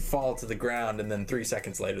and you fall to the ground, and then 3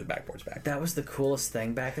 seconds later the backboard's back. That was the coolest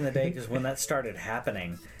thing back in the day, because when that started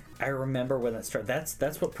happening, I remember when that started.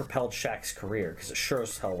 That's what propelled Shaq's career, because it sure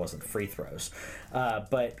as hell wasn't free throws.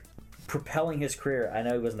 But propelling his career, I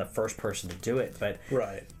know he wasn't the first person to do it,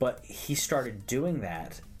 but he started doing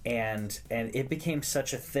that, and it became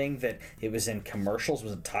such a thing that it was in commercials, it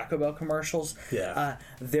was in Taco Bell commercials. Yeah.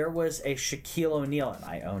 There was a Shaquille O'Neal, and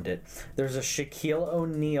I owned it. There's a Shaquille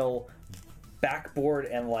O'Neal backboard,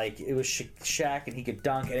 and like it was Shaq, and he could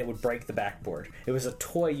dunk and it would break the backboard. It was a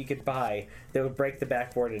toy you could buy that would break the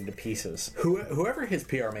backboard into pieces. Whoever his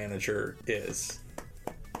PR manager is,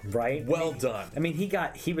 right? Well done. I mean,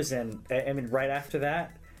 he was in. I mean, right after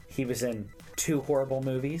that, he was in 2 horrible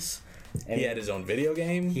movies. And he had his own video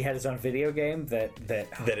game. He had his own video game that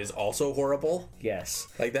is also horrible. Yes,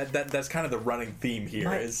 like that's kind of the running theme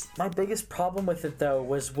here. My biggest problem with it though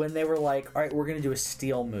was when they were like, all right, we're gonna do a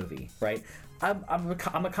Steel movie, right? I'm a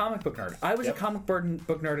comic book nerd. I was a comic book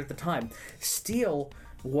nerd at the time. Steel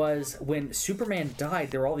was when Superman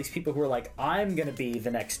died. There were all these people who were like, I'm going to be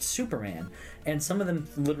the next Superman. And some of them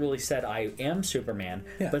literally said, I am Superman.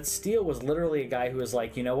 Yeah. But Steel was literally a guy who was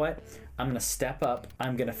like, you know what? I'm going to step up.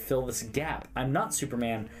 I'm going to fill this gap. I'm not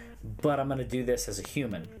Superman, but I'm going to do this as a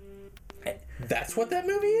human. That's what that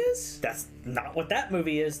movie is? That's not what that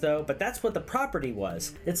movie is, though. But that's what the property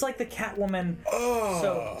was. It's like the Catwoman.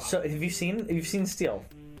 Oh. So have you seen Steel?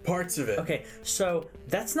 Parts of it. Okay, so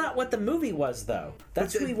that's not what the movie was, though.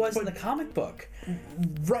 That's who he was in the comic book.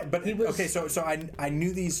 Right, but he was, okay. So I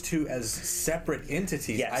knew these two as separate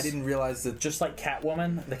entities. Yes. I didn't realize that. Just like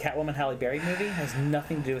Catwoman, the Catwoman Halle Berry movie has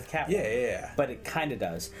nothing to do with Catwoman. Yeah. But it kind of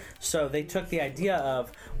does. So they took the idea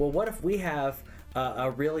of, well, what if we have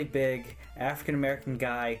a really big African American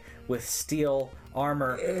guy with steel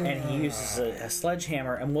armor and he uses a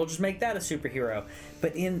sledgehammer, and we'll just make that a superhero.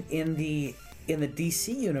 But in the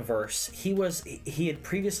DC universe, he had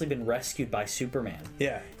previously been rescued by Superman.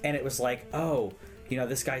 Yeah. And it was like, oh, you know,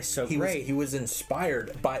 this guy's so great. He was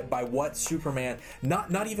inspired by what Superman,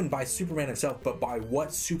 not even by Superman himself, but by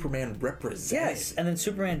what Superman represented. Yes, and then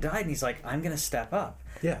Superman died, and he's like, I'm going to step up.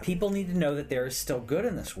 Yeah. People need to know that there is still good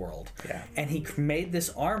in this world. Yeah. And he made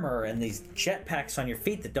this armor and these jetpacks on your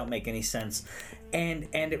feet that don't make any sense. And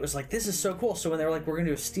it was like, this is so cool. So when they were like, we're going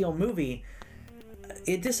to do a Steel movie,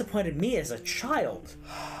 it disappointed me as a child.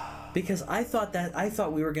 Because I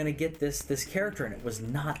thought we were going to get this character, and it was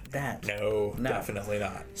not that. No, definitely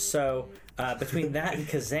not. So between that and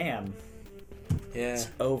Kazam, it's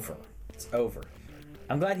over. It's over.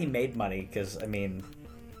 I'm glad he made money, because I mean,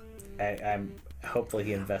 I'm hopefully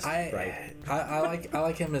he invested right. I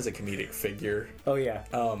like him as a comedic figure. Oh yeah.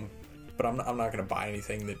 But I'm not going to buy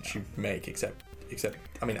anything that you make except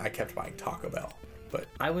I mean, I kept buying Taco Bell. But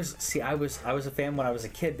I was a fan when I was a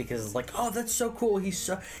kid, because it's like, oh, that's so cool. He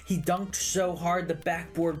dunked so hard the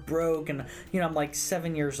backboard broke, and you know, I'm like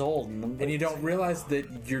 7 years old, and you don't realize that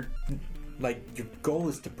your goal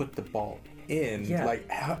is to put the ball in, like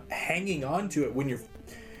hanging on to it when you're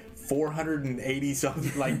 480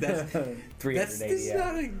 something like that. 380.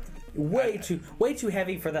 That's way too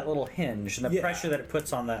heavy for that little hinge, and the pressure that it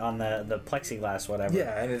puts on the plexiglass, whatever.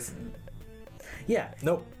 Yeah, and it's. Yeah.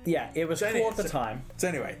 Nope. Yeah, it was cool at the time. So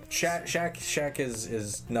anyway, Shaq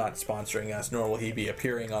is not sponsoring us, nor will he be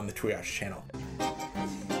appearing on the Tweeash channel.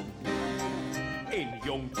 En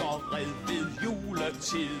junkerred ved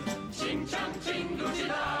juletid. Ching chang ching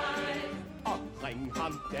lutilej. Omkring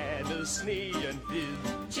ham dannede sneen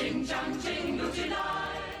hvid. Ching chang ching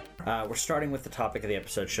lutilej. We're starting with the topic of the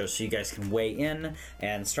episode show, so you guys can weigh in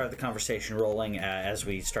and start the conversation rolling as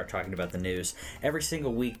we start talking about the news. Every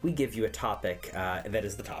single week, we give you a topic that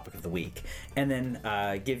is the topic of the week, and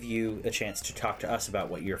then give you a chance to talk to us about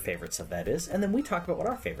what your favorites of that is, and then we talk about what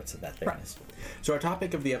our favorites of that thing is. So our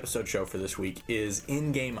topic of the episode show for this week is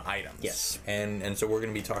in-game items. Yes. And so we're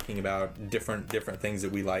going to be talking about different things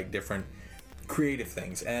that we like, different creative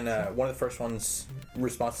things. And one of the first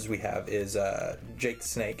responses we have is Jake the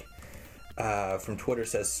Snake from Twitter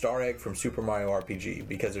says Star Egg from Super Mario RPG,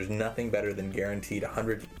 because there's nothing better than guaranteed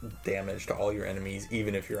 100 damage to all your enemies,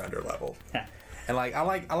 even if you're under leveled. And I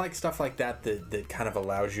like stuff like that kind of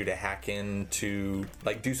allows you to hack into,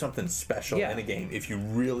 like, do something special in a game if you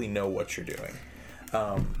really know what you're doing.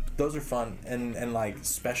 Those are fun, and like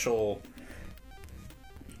special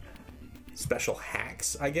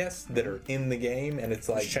hacks, I guess, that are in the game, and it's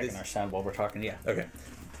like Just checking our sound while we're talking. Yeah. Okay.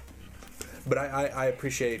 But I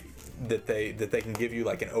appreciate that they can give you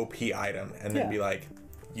like an OP item and then be like,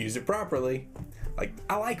 use it properly. Like,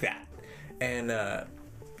 I like that. And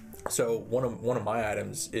so one of my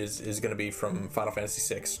items is going to be from Final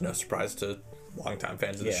Fantasy VI. No surprise to longtime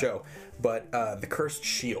fans of the show. But the Cursed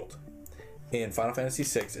Shield in Final Fantasy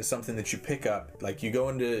VI is something that you pick up. Like, you go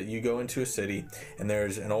into a city and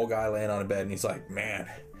there's an old guy laying on a bed and he's like, man,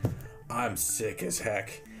 I'm sick as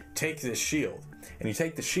heck. Take this shield. And you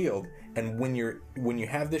take the shield, and when you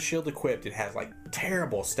have this shield equipped, it has like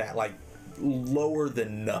terrible like lower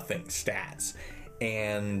than nothing stats,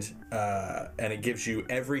 and it gives you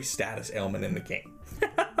every status ailment in the game.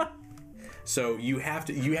 So you have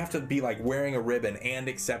to be like wearing a ribbon and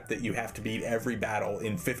accept that you have to beat every battle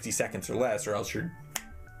in 50 seconds or less, or else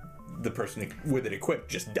the person with it equipped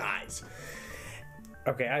just dies.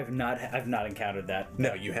 Okay, I've not encountered that.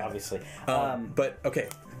 No, you have obviously.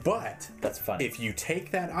 But that's funny. If you take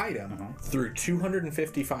that item through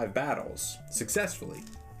 255 battles successfully,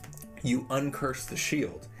 you uncurse the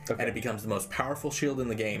shield, and it becomes the most powerful shield in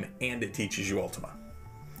the game, and it teaches you Ultima.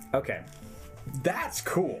 Okay, that's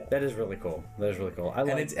cool. That is really cool.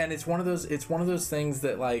 It's one of those things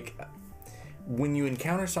that, like, when you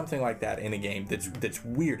encounter something like that in a game that's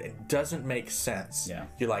weird, it doesn't make sense. Yeah.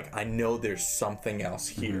 You're like, I know there's something else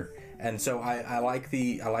here. And so I like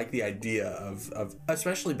the idea of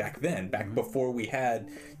especially back then, before we had,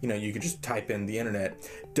 you could just type in the internet,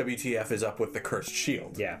 WTF is up with the Cursed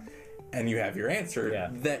Shield. Yeah. And you have your answer. Yeah.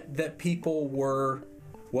 That people were,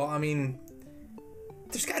 well, I mean,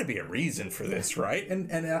 there's got to be a reason for this, right? And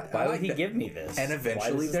why would he give me this? And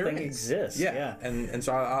eventually why does this thing is. exists? Yeah. And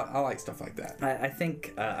so I like stuff like that. I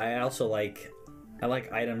think I also like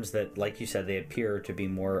items that, like you said, they appear to be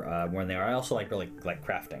more than they are. I also like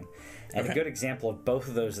crafting. And a good example of both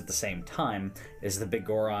of those at the same time is the Big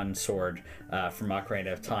Goron sword from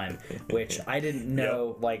Ocarina of Time, which I didn't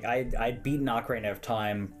know. Yep. Like, I'd beaten Ocarina of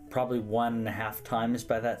Time probably 1.5 times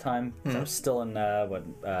by that time. I was still in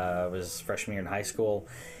was freshman year in high school,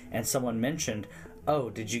 and someone mentioned, "Oh,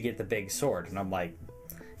 did you get the big sword?" And I'm like,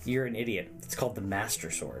 "You're an idiot. It's called the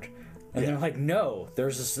Master Sword." And they're like, "No,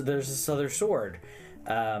 there's this other sword."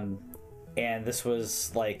 And this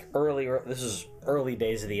was like early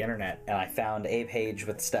days of the internet, and I found a page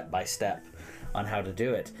with step-by-step on how to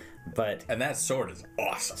do it. And that sword is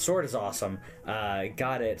awesome. Sword is awesome.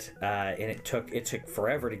 Got it, and it took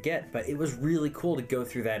forever to get, but it was really cool to go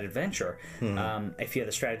through that adventure. If you had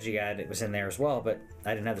the strategy guide, it was in there as well, but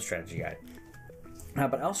I didn't have the strategy guide.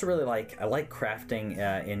 But I also really like crafting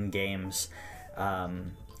in games.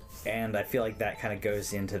 And I feel like that kind of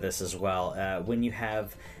goes into this as well. When you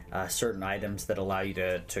have certain items that allow you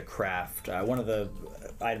to craft, one of the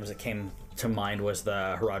items that came to mind was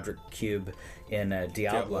the Herodric Cube in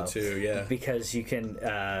Diablo 2, yeah. Because you can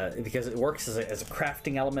because it works as a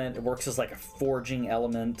crafting element. It works as like a forging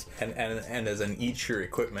element, and as an eat your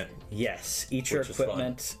equipment. Yes, eat your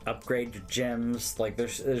equipment, upgrade your gems. Like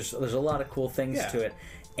there's a lot of cool things to it,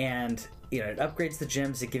 and it upgrades the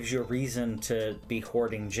gems. It gives you a reason to be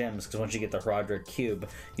hoarding gems, because once you get the Herodric Cube,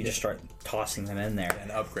 you just start tossing them in there and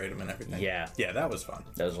upgrade them and everything. Yeah, that was fun.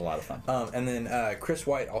 That was a lot of fun. And then Chris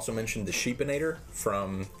White also mentioned the Sheepinator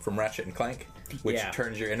from Ratchet and Clank, which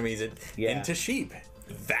turns your enemies into sheep.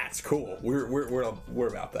 That's cool. We're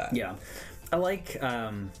about that. Yeah, I like.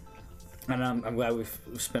 And I'm glad we've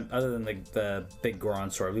spent, other than the big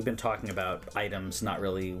Goron sword, we've been talking about items, not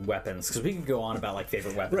really weapons, because we could go on about like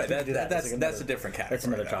favorite weapons. Right, that's a different category. That's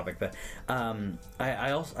another topic. But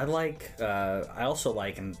I also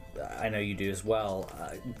like, and I know you do as well,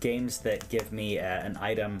 games that give me an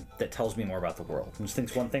item that tells me more about the world.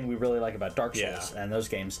 One thing we really like about Dark Souls and those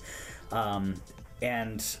games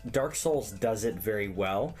And Dark Souls does it very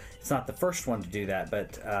well. It's not the first one to do that,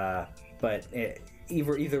 but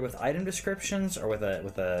either with item descriptions or with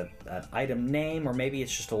an item name, or maybe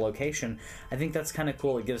it's just a location. I think that's kind of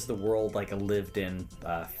cool. It gives the world like a lived-in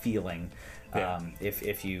feeling. Yeah.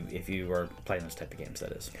 If you are playing those type of games,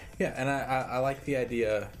 that is. Yeah, and I like the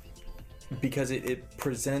idea because it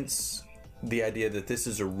presents the idea that this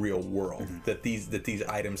is a real world, that these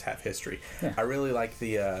items have history. Yeah. I really like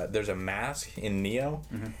the there's a mask in Neo,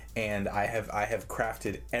 and I have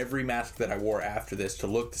crafted every mask that I wore after this to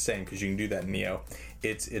look the same, because you can do that in Neo.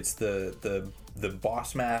 It's the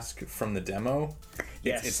boss mask from the demo.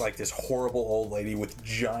 Yes. It's like this horrible old lady with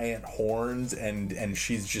giant horns, and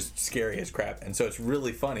she's just scary as crap. And so it's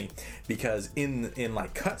really funny because in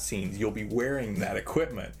like cutscenes you'll be wearing that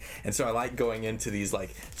equipment, and so I like going into these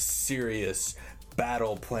like serious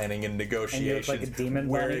battle planning and negotiations. And you look like a demon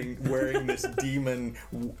wearing this demon,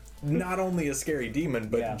 not only a scary demon,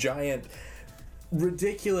 but giant,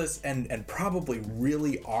 ridiculous and probably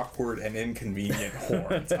really awkward and inconvenient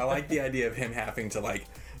horns. I like the idea of him having to like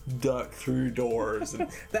duck through doors, and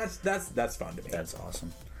that's fun to me. That's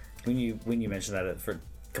awesome. When you mentioned that, for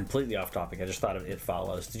completely off topic, I just thought of It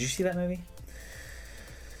Follows. Did you see that movie?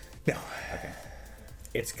 No. Okay.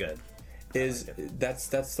 It's good.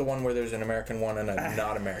 That's the one where there's an American one and a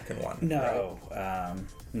not American one? No. Right?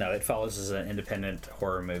 No, It Follows is an independent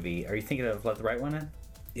horror movie. Are you thinking of Let the Right One In?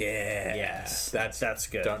 Yeah. Yes. That's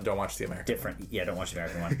good. Don't watch the American Different. One. Yeah, don't watch the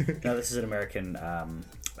American one. No, this is an American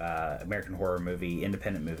horror movie,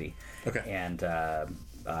 independent movie. Okay. And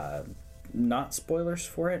not spoilers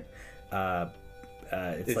for it.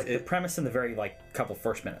 It's the premise in the very couple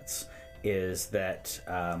first minutes is that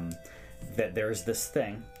that there's this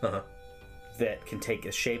thing that can take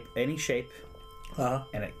any shape,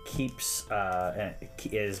 and it keeps and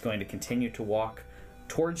it is going to continue to walk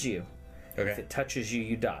towards you. Okay. If it touches you,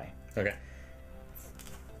 you die. Okay.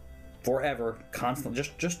 Forever, constantly,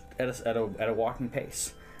 just at a walking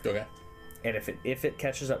pace. Okay. And if it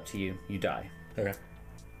catches up to you, you die. Okay.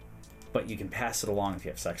 But you can pass it along if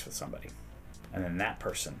you have sex with somebody, and then that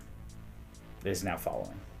person is now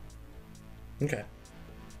following. Okay.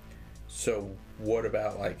 So what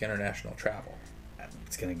about international travel?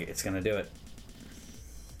 It's gonna do it.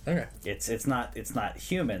 Okay. It's not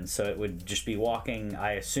human, so it would just be walking,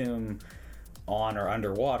 I assume, on or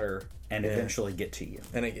underwater, and eventually get to you.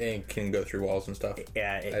 And it can go through walls and stuff.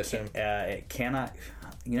 Yeah, I assume. It cannot.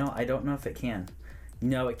 I don't know if it can.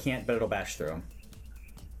 No, it can't, but it'll bash through them.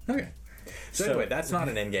 Okay. So anyway, that's not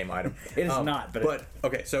an in-game item. It is not, but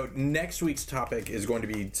okay. So next week's topic is going to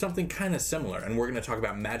be something kind of similar, and we're going to talk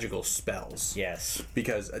about magical spells. Yes,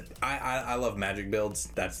 because I love magic builds.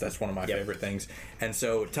 That's one of my favorite things. And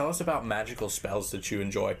so tell us about magical spells that you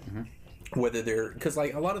enjoy. Whether they're because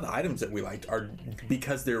a lot of the items that we liked are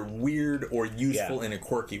because they're weird or useful in a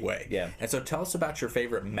quirky way. Yeah. And so tell us about your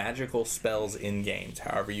favorite magical spells in games,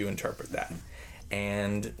 however you interpret that,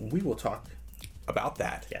 and we will talk about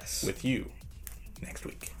that with you next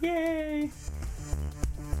week. Yay!